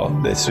thought, well,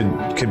 this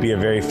could be a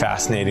very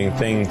fascinating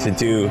thing to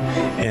do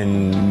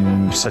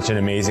in such an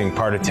amazing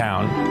part of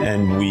town.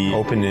 And we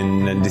opened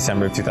in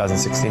December of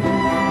 2016.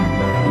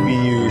 We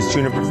use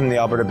juniper from the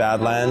Alberta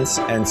Badlands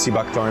and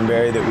seabuck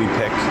thornberry that we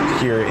pick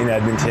here in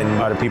Edmonton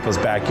out of people's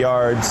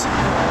backyards,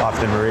 off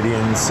the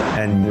meridians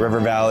and river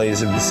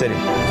valleys of the city.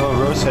 Oh,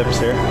 rose hips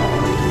here.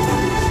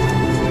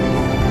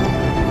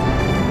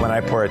 When I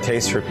pour a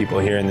taste for people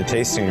here in the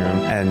tasting room,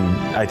 and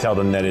I tell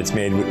them that it's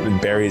made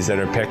with berries that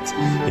are picked,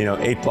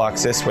 8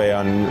 blocks this way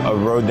on a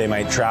road they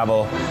might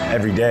travel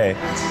every day,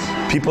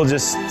 people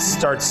just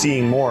start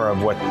seeing more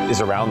of what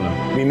is around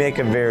them. We make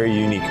a very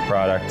unique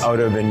product out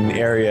of an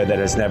area that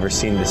has never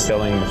seen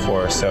distilling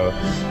before. So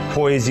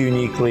poised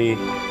uniquely,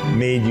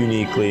 made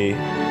uniquely,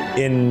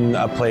 in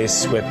a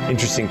place with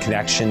interesting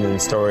connections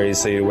and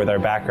stories. So with our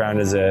background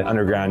as an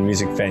underground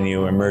music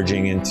venue,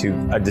 emerging into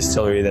a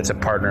distillery that's a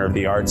partner of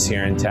the arts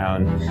here in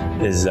town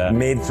is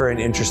made for an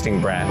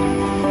interesting brand.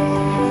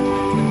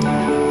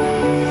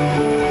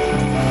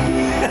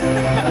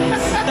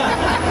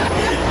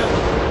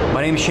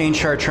 My name is Shane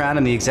Chartrand.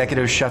 I'm the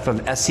executive chef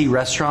of SC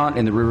Restaurant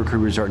in the River Cree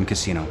Resort and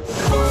Casino.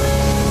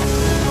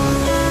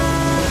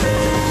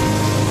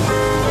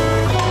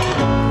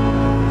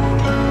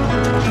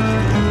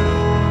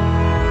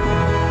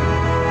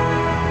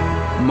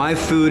 My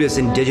food is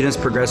Indigenous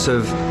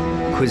progressive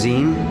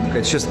cuisine.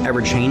 It's just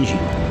ever-changing.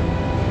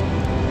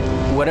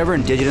 Whatever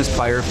Indigenous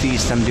fire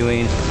feast I'm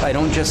doing, I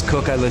don't just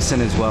cook, I listen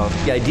as well.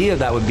 The idea of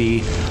that would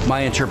be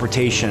my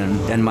interpretation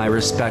and my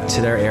respect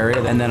to their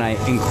area, and then I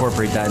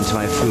incorporate that into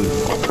my food.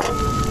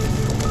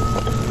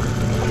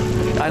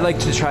 I like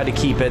to try to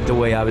keep it the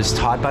way I was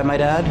taught by my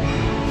dad,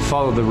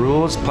 follow the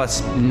rules,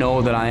 plus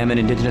know that I am an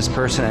Indigenous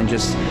person and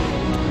just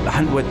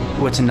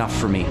what's enough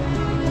for me.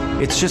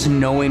 It's just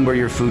knowing where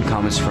your food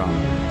comes from.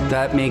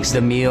 That makes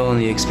the meal and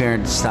the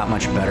experience that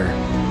much better.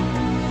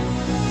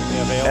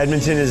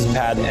 Edmonton has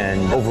had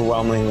an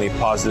overwhelmingly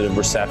positive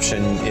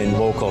reception in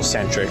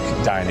local-centric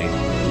dining.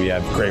 We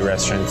have great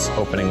restaurants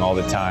opening all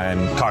the time,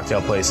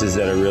 cocktail places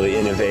that are really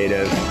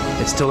innovative.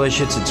 It's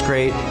delicious, it's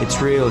great,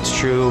 it's real, it's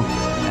true,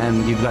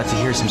 and you've got to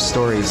hear some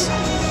stories.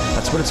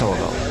 That's what it's all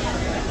about.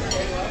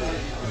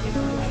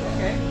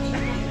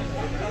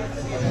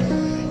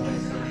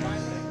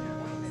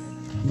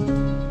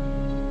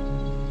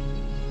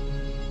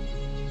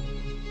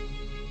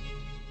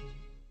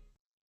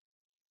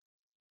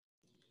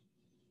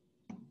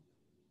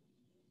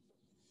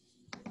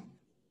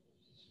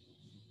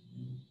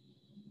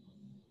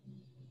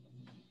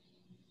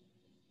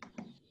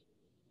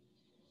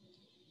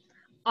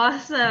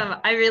 Awesome.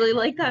 I really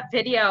like that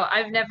video.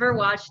 I've never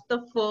watched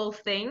the full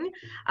thing,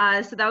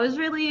 so that was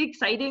really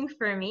exciting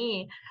for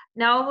me.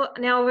 Now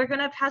we're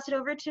going to pass it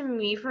over to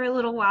me for a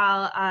little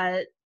while,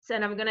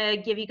 and I'm going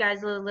to give you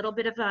guys a little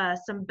bit of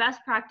some best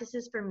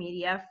practices for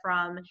media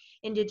from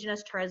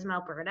Indigenous Tourism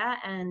Alberta.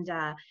 And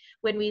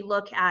when we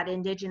look at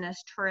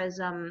Indigenous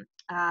tourism,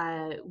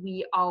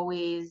 we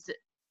always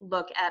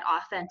look at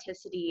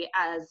authenticity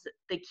as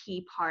the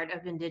key part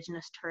of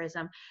Indigenous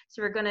tourism.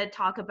 So we're going to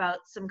talk about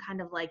some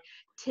kind of like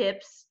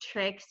tips,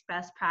 tricks,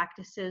 best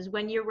practices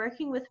when you're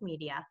working with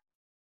media.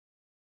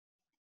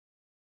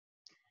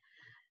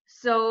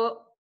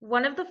 So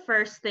one of the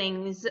first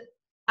things,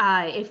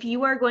 if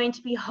you are going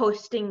to be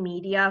hosting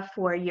media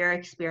for your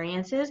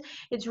experiences,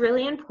 it's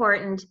really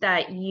important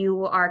that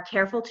you are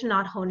careful to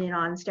not hone in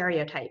on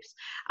stereotypes.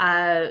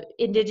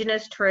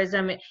 Indigenous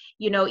tourism,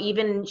 you know,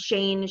 even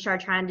Shane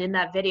Chartrand in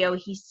that video,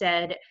 he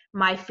said,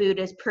 my food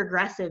is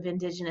progressive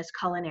Indigenous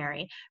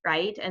culinary,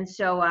 right? And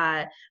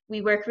so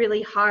we work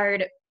really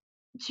hard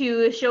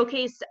to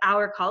showcase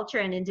our culture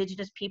and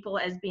Indigenous people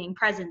as being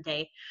present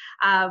day,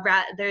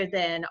 rather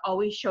than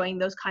always showing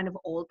those kind of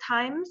old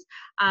times.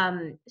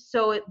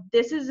 So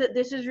this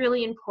is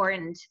really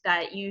important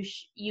that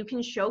you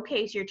can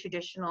showcase your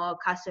traditional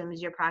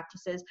customs, your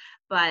practices,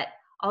 but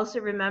also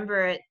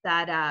remember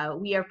that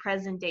we are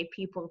present day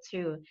people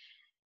too.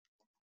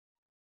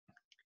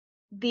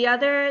 The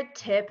other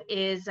tip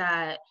is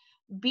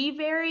be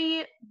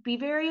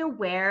very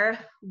aware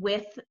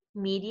with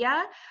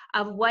media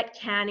of what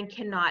can and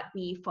cannot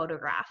be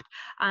photographed.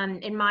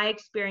 In my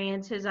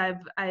experiences,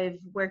 I've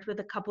worked with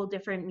a couple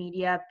different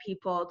media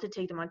people to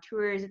take them on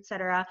tours,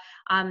 etc.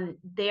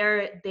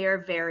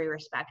 They're very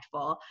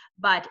respectful,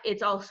 but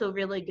it's also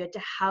really good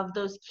to have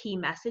those key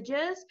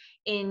messages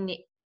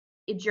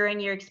during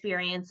your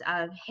experience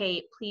of,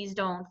 hey, please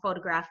don't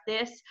photograph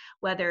this,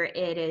 whether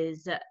it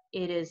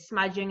is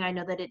smudging. I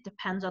know that it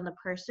depends on the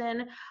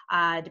person,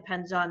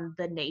 depends on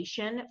the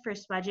nation for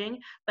smudging,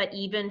 but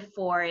even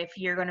for if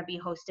you're going to be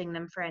hosting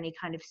them for any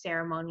kind of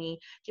ceremony,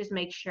 just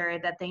make sure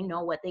that they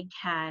know what they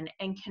can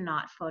and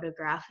cannot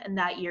photograph, and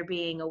that you're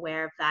being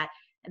aware of that,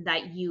 and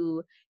that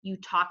you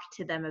talk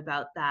to them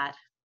about that.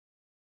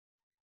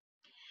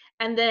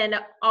 And then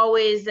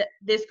always,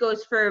 this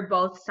goes for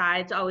both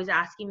sides, always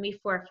asking me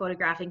for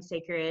photographing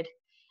sacred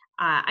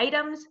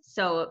items.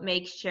 So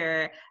make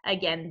sure,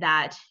 again,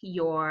 that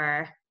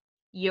you're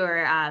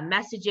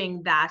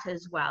messaging that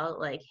as well.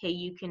 Like, hey,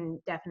 you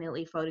can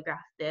definitely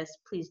photograph this.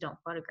 Please don't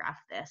photograph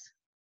this.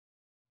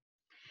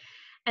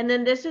 And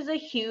then this is a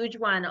huge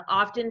one.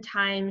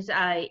 Oftentimes,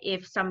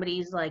 if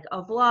somebody's like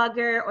a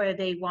vlogger or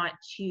they want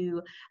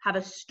to have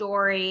a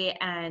story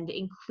and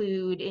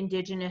include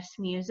Indigenous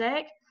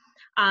music,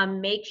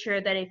 make sure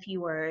that if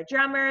you are a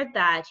drummer,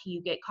 that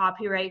you get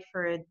copyright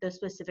for the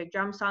specific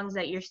drum songs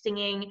that you're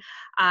singing.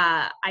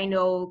 I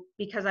know,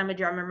 because I'm a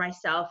drummer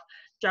myself,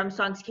 drum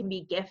songs can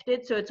be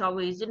gifted, so it's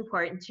always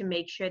important to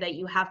make sure that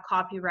you have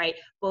copyright,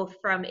 both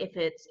from if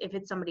it's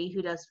somebody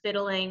who does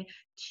fiddling,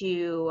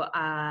 to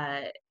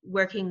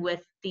working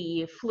with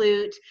the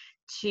flute,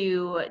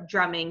 to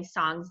drumming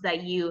songs,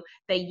 that you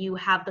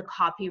have the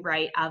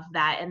copyright of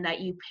that, and that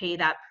you pay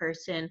that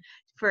person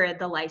for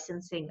the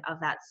licensing of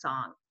that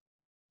song.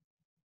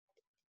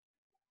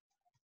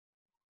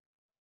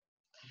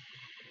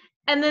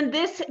 And then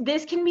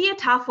this can be a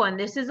tough one.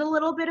 This is a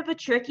little bit of a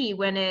tricky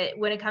when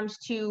it comes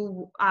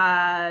to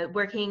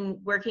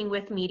working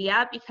with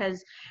media,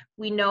 because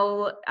we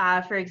know,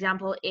 for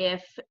example,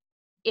 if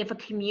a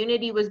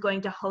community was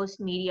going to host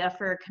media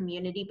for a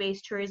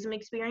community-based tourism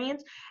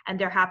experience and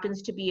there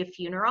happens to be a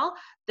funeral,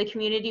 the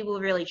community will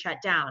really shut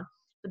down.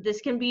 But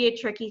this can be a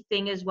tricky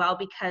thing as well,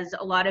 because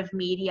a lot of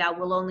media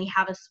will only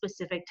have a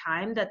specific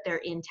time that they're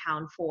in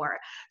town for.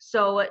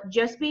 So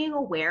just being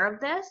aware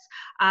of this,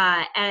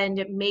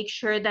 and make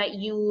sure that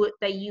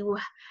you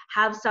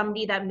have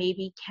somebody that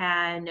maybe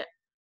can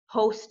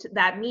host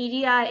that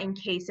media in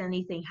case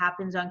anything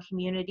happens on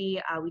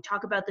community. We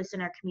talk about this in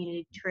our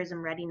community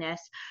tourism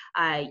readiness,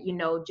 you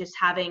know, just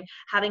having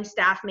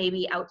staff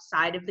maybe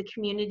outside of the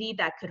community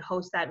that could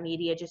host that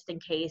media just in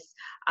case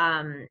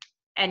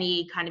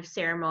any kind of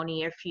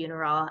ceremony or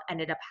funeral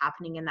ended up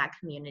happening in that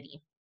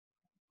community.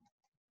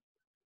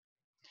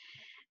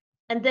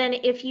 And then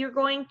if you're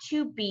going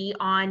to be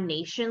on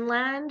nation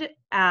land,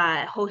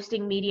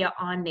 hosting media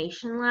on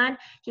nation land,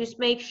 just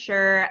make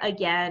sure,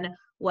 again,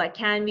 what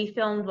can be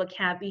filmed, what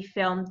can't be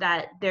filmed,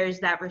 that there's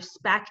that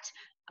respect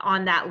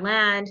on that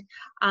land,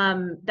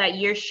 that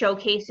you're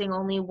showcasing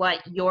only what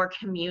your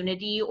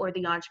community or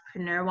the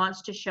entrepreneur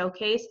wants to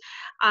showcase.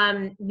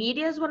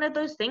 Media is one of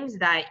those things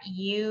that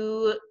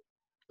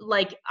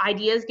like,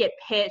 ideas get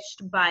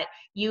pitched, but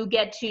you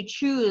get to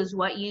choose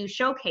what you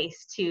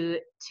showcase to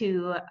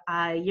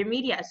your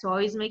media. So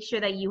always make sure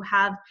that you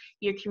have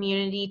your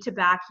community to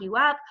back you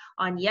up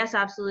on, yes,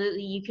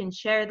 absolutely, you can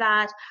share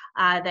that,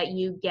 that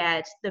you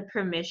get the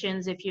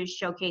permissions if you're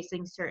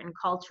showcasing certain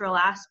cultural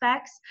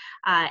aspects,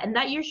 and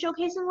that you're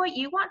showcasing what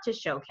you want to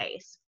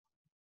showcase.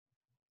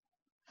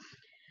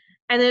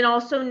 And then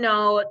also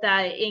know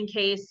that in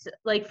case,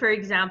 like, for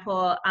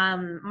example,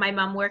 my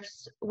mom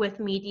works with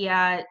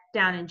media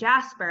down in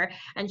Jasper,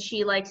 and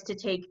she likes to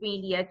take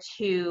media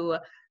to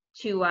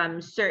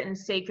certain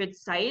sacred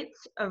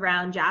sites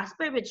around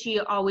Jasper, but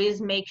she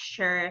always makes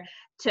sure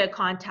to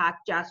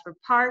contact Jasper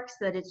Parks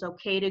that it's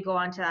okay to go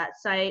onto that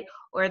site,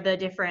 or the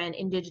different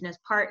Indigenous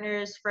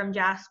partners from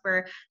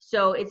Jasper.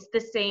 So it's the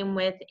same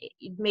with,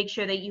 make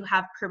sure that you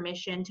have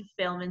permission to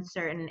film in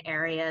certain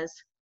areas.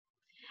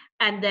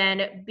 And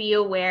then be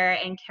aware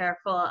and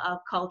careful of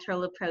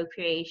cultural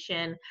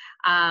appropriation,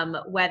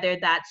 whether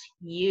that's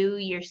you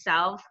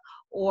yourself,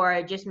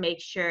 or just make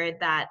sure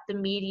that the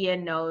media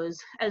knows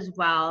as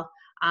well,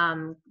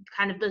 kind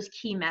of those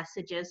key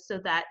messages, so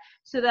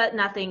that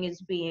nothing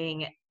is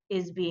being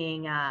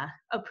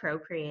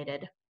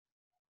appropriated.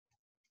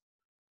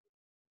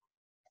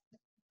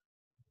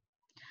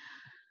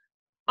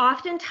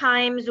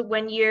 Oftentimes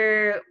when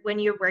you're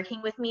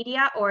working with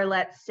media, or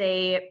let's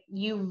say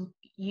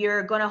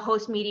you're going to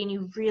host media and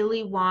you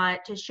really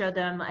want to show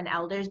them an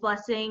elder's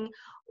blessing,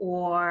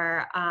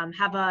 or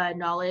have a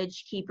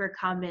knowledge keeper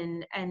come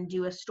in and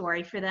do a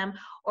story for them,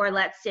 or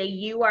let's say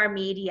you are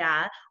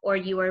media, or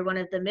you are one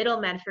of the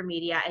middlemen for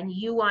media, and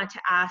you want to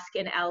ask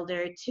an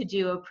elder to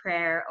do a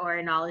prayer or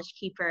a knowledge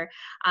keeper,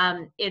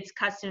 it's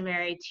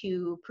customary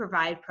to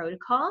provide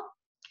protocol.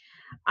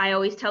 I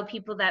always tell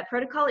people that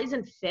protocol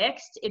isn't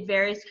fixed. It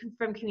varies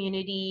from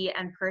community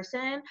and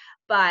person,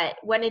 but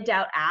when in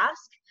doubt,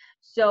 ask.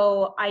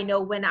 So I know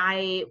when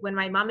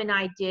my mom and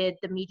I did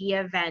the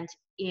media event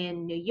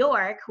in New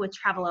York with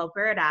Travel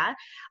Alberta,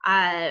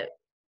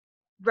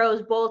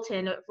 Rose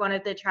Bolton, one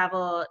of the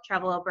Travel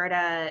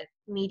Alberta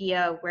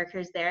media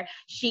workers there,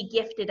 she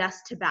gifted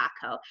us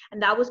tobacco,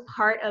 and that was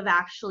part of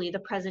actually the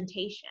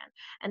presentation.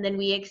 And then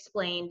we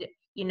explained,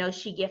 you know,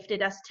 she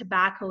gifted us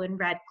tobacco and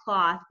red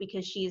cloth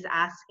because she's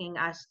asking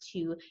us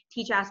to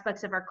teach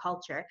aspects of our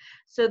culture.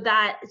 So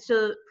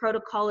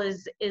protocol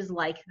is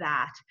like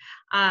that.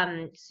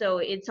 So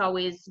it's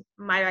always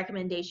my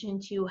recommendation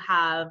to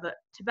have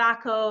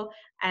tobacco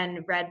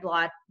and red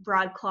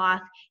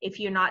broadcloth. If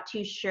you're not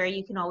too sure,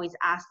 you can always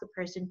ask the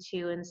person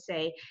to and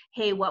say,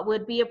 hey, what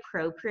would be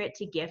appropriate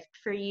to gift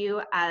for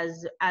you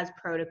as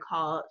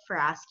protocol for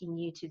asking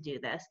you to do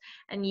this?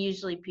 And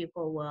usually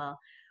people will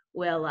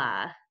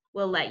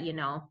let you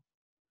know.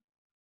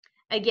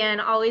 Again,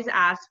 always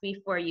ask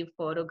before you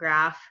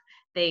photograph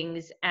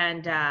things,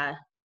 and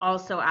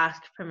also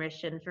ask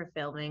permission for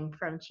filming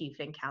from chief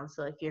and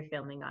council if you're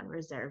filming on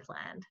reserve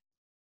land.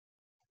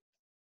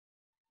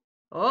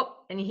 Oh,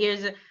 and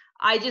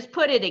I just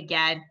put it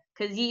again,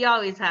 because you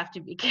always have to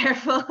be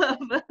careful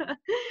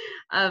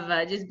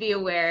of just be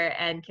aware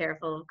and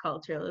careful of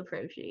cultural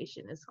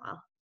appropriation as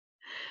well.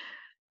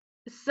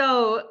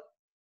 So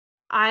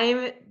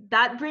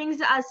that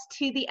brings us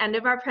to the end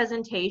of our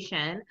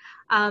presentation.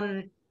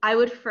 I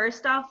would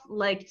first off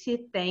like to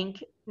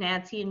thank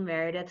Nancy and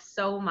Meredith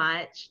so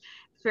much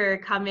for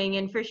coming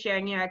and for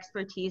sharing your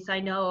expertise. I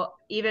know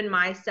even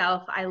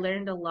myself, I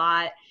learned a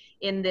lot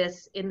in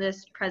this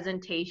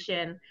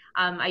presentation.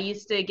 I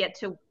used to get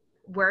to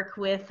work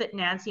with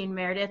Nancy and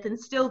Meredith, and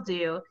still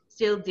do,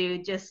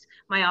 just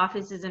my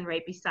office isn't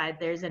right beside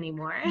theirs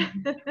anymore.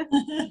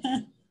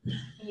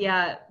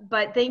 Yeah,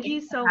 but thank you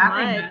so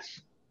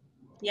much.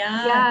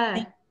 Yeah.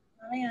 Yeah.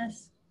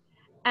 Yes.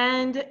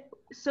 And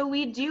so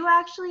we do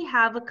actually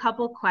have a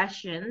couple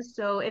questions.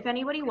 So if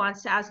anybody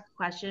wants to ask a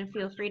question,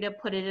 feel free to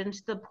put it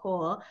into the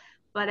poll.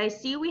 But I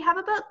see we have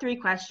about 3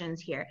 questions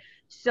here.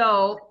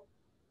 So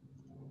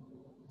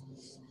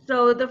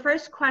the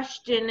first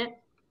question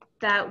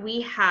that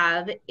we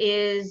have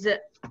is,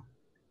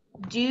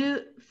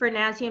 for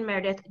Nancy and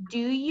Meredith, do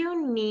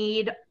you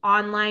need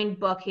online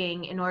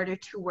booking in order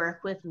to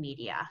work with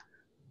media?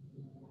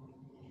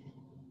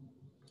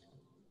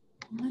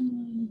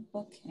 Online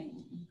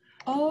booking.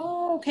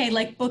 Oh, okay,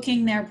 like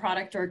booking their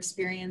product or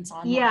experience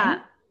online.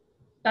 Yeah.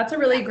 That's a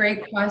really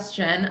great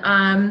question.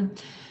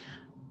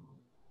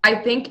 I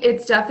think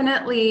it's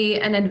definitely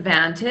an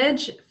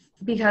advantage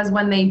because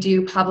when they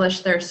do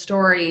publish their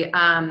story,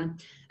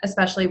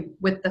 especially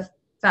with the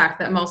fact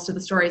that most of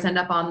the stories end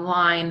up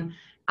online,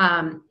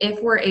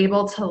 if we're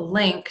able to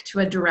link to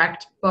a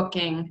direct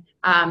booking,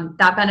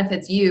 that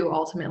benefits you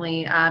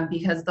ultimately,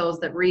 because those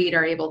that read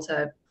are able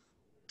to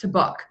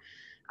book.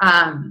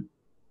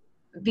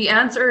 The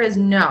answer is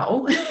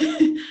no,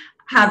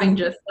 having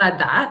just said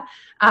that.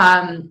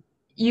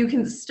 You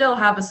can still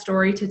have a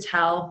story to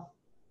tell.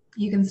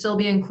 You can still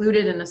be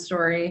included in a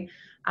story.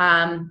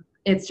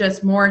 It's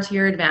just more to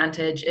your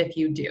advantage if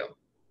you do,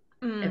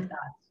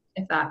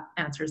 if that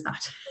answers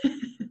that.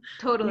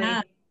 Totally.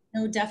 Yeah,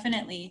 no,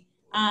 definitely.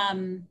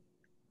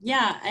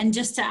 Yeah, and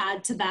just to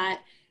add to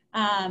that,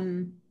 I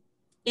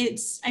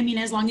mean,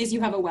 as long as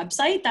you have a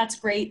website, that's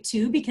great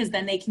too, because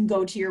then they can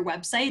go to your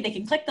website, they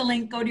can click the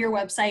link, go to your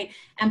website,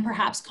 and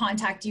perhaps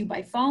contact you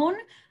by phone.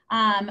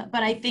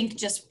 But I think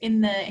just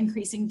in the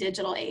increasing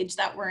digital age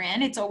that we're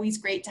in, it's always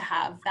great to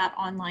have that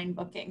online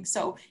booking.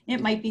 So it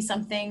might be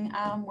something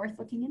worth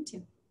looking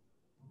into.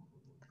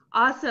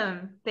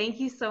 Awesome. Thank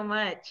you so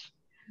much.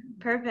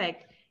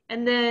 Perfect.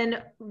 And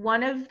then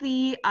one of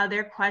the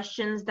other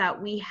questions that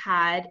we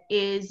had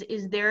is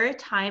there a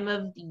time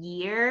of the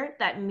year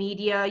that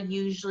media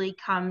usually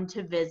come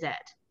to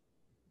visit?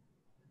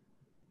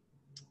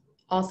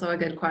 Also a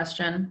good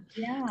question.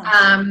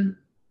 Yeah.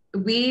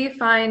 We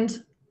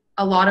find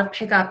a lot of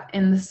pickup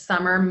in the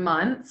summer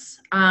months,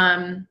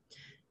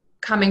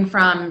 coming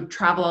from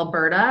Travel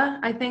Alberta,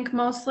 I think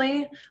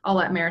mostly. I'll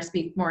let Mare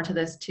speak more to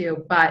this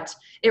too, but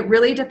it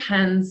really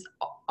depends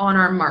on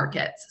our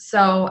markets.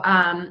 So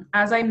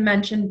as I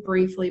mentioned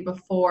briefly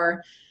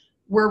before,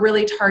 we're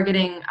really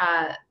targeting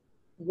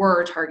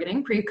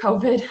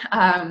pre-COVID,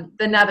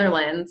 the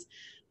Netherlands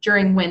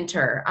during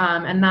winter.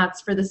 And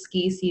that's for the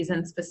ski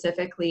season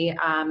specifically,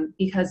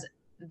 because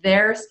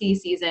their ski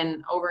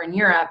season over in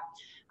Europe,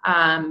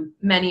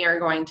 many are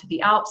going to the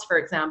Alps, for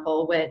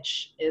example,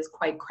 which is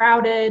quite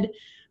crowded.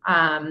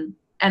 And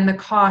the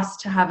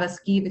cost to have a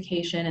ski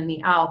vacation in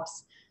the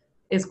Alps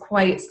is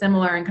quite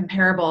similar and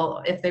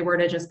comparable if they were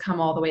to just come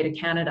all the way to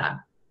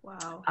Canada.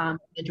 Wow.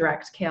 The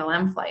direct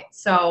KLM flight.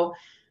 So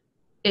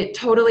it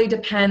totally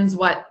depends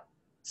what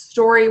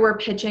story we're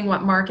pitching,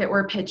 what market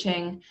we're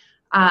pitching.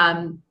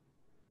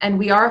 And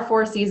we are a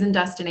 4-season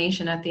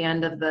destination at the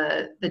end of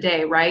the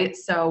day, right?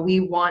 So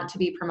we want to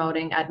be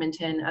promoting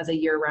Edmonton as a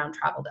year-round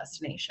travel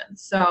destination.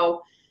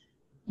 So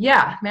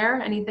yeah, Mare,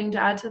 anything to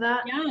add to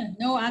that? Yeah,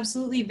 no,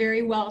 absolutely.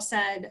 Very well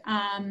said.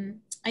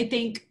 I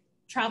think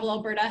Travel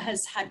Alberta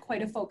has had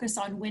quite a focus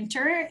on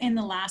winter in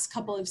the last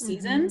couple of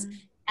seasons. Mm-hmm.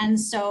 And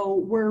so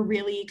we're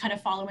really kind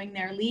of following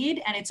their lead.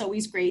 And it's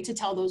always great to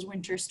tell those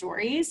winter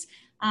stories,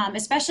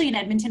 especially in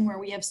Edmonton, where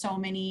we have so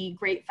many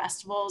great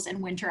festivals and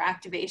winter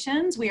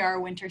activations. We are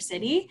a winter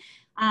city.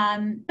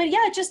 But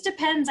yeah, it just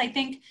depends. I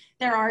think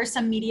there are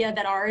some media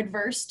that are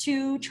adverse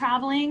to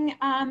traveling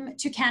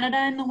to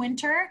Canada in the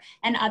winter,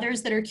 and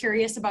others that are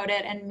curious about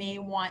it and may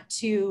want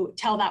to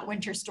tell that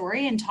winter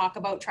story and talk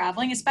about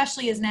traveling,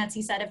 especially, as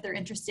Nancy said, if they're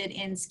interested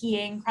in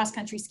skiing,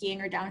 cross-country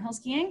skiing or downhill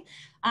skiing.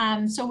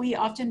 So we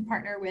often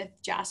partner with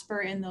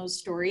Jasper in those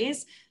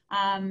stories.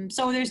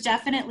 So there's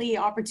definitely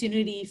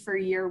opportunity for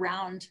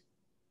year-round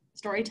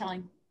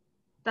storytelling.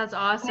 That's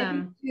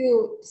awesome.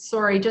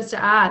 Sorry, just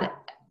to add,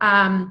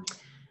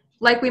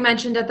 like we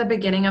mentioned at the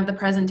beginning of the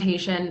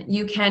presentation,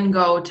 you can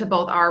go to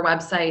both our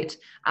website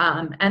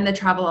and the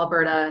Travel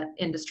Alberta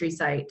industry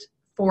site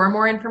for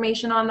more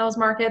information on those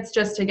markets,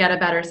 just to get a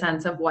better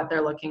sense of what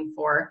they're looking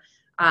for.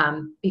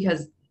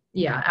 Because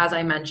yeah, as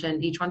I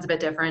mentioned, each one's a bit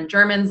different.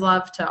 Germans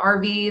love to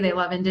RV, they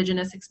love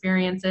Indigenous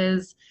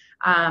experiences.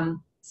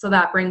 So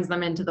that brings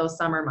them into those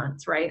summer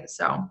months, right?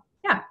 So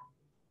yeah.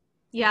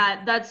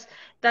 Yeah,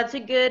 that's a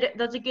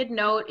good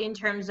note in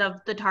terms of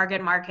the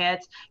target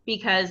markets,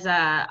 because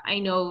I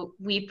know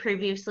we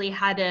previously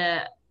had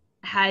a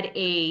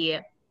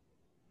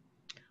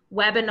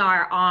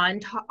webinar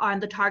on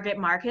the target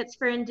markets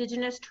for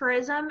Indigenous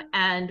tourism,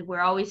 and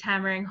we're always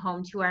hammering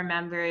home to our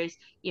members,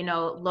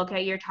 look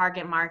at your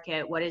target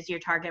market. What is your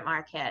target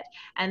market?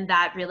 And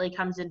that really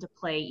comes into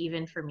play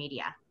even for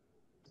media.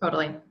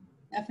 Totally.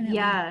 Definitely.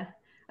 Yeah.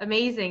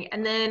 Amazing.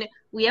 And then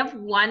we have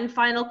one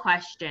final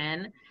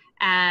question.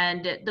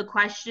 And the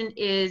question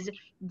is,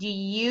 do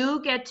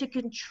you get to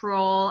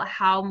control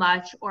how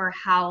much or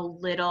how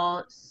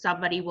little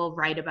somebody will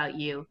write about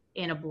you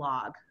in a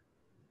blog?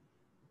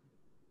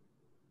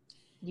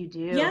 You do?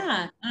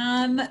 Yeah,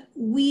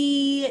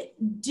 we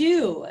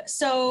do.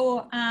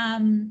 So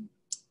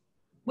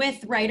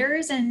with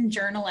writers and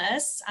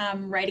journalists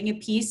writing a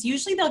piece,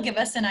 usually they'll give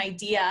us an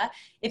idea.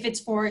 If it's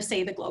for,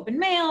 say, the Globe and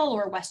Mail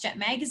or WestJet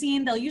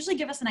Magazine, they'll usually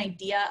give us an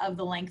idea of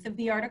the length of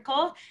the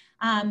article.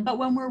 But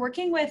when we're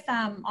working with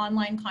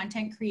online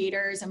content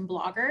creators and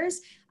bloggers,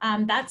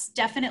 that's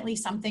definitely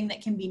something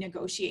that can be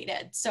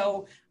negotiated.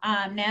 So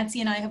Nancy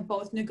and I have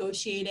both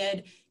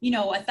negotiated, you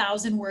know,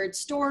 1,000-word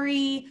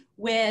story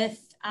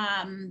with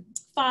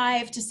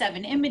 5 to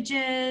 7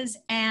 images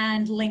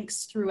and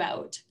links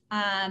throughout.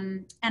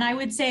 And I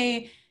would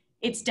say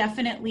it's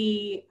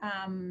definitely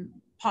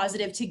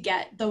positive to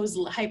get those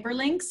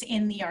hyperlinks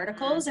in the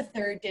articles if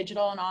they're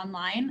digital and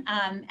online.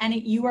 And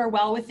you are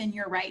well within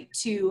your right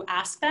to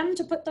ask them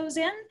to put those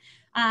in.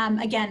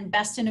 Again,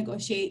 best to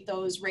negotiate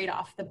those right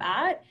off the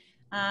bat.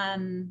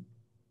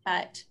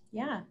 But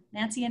yeah,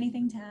 Nancy,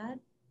 anything to add?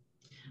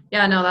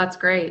 Yeah, no, that's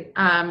great.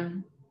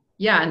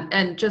 Yeah,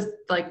 and just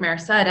like Mare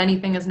said,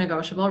 anything is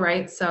negotiable,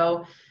 right?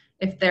 So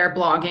if they're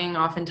blogging,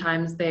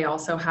 oftentimes they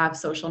also have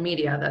social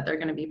media that they're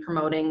going to be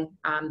promoting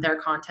their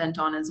content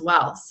on as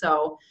well.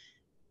 So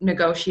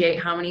negotiate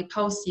how many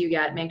posts you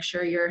get, make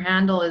sure your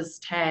handle is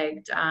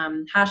tagged,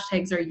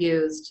 hashtags are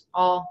used,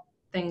 all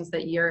things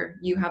that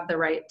you have the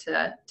right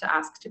to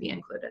ask to be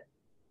included.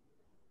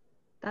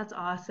 That's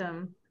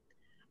awesome.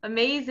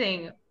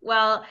 Amazing.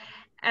 Well,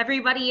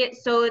 everybody,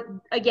 so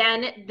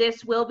again,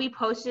 this will be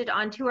posted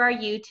onto our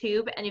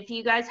YouTube, and if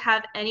you guys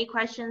have any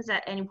questions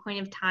at any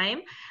point of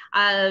time,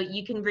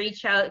 you can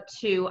reach out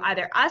to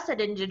either us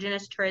at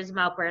Indigenous Tourism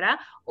Alberta,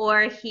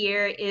 or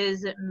here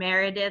is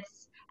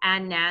Meredith's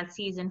and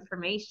Nancy's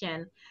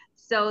information.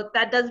 So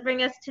that does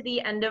bring us to the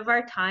end of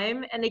our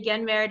time. And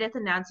again, Meredith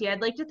and Nancy,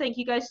 I'd like to thank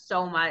you guys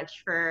so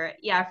much for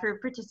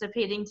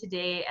participating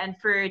today and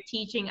for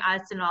teaching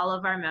us and all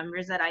of our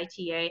members at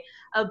ITA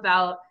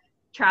about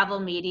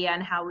travel media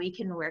and how we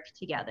can work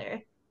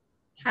together.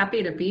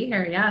 Happy to be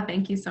here. Yeah,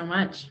 thank you so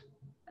much.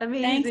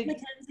 Amazing.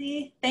 Thanks,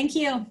 Mackenzie. Thank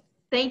you.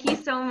 Thank you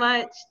so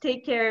much.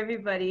 Take care,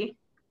 everybody.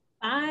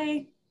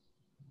 Bye.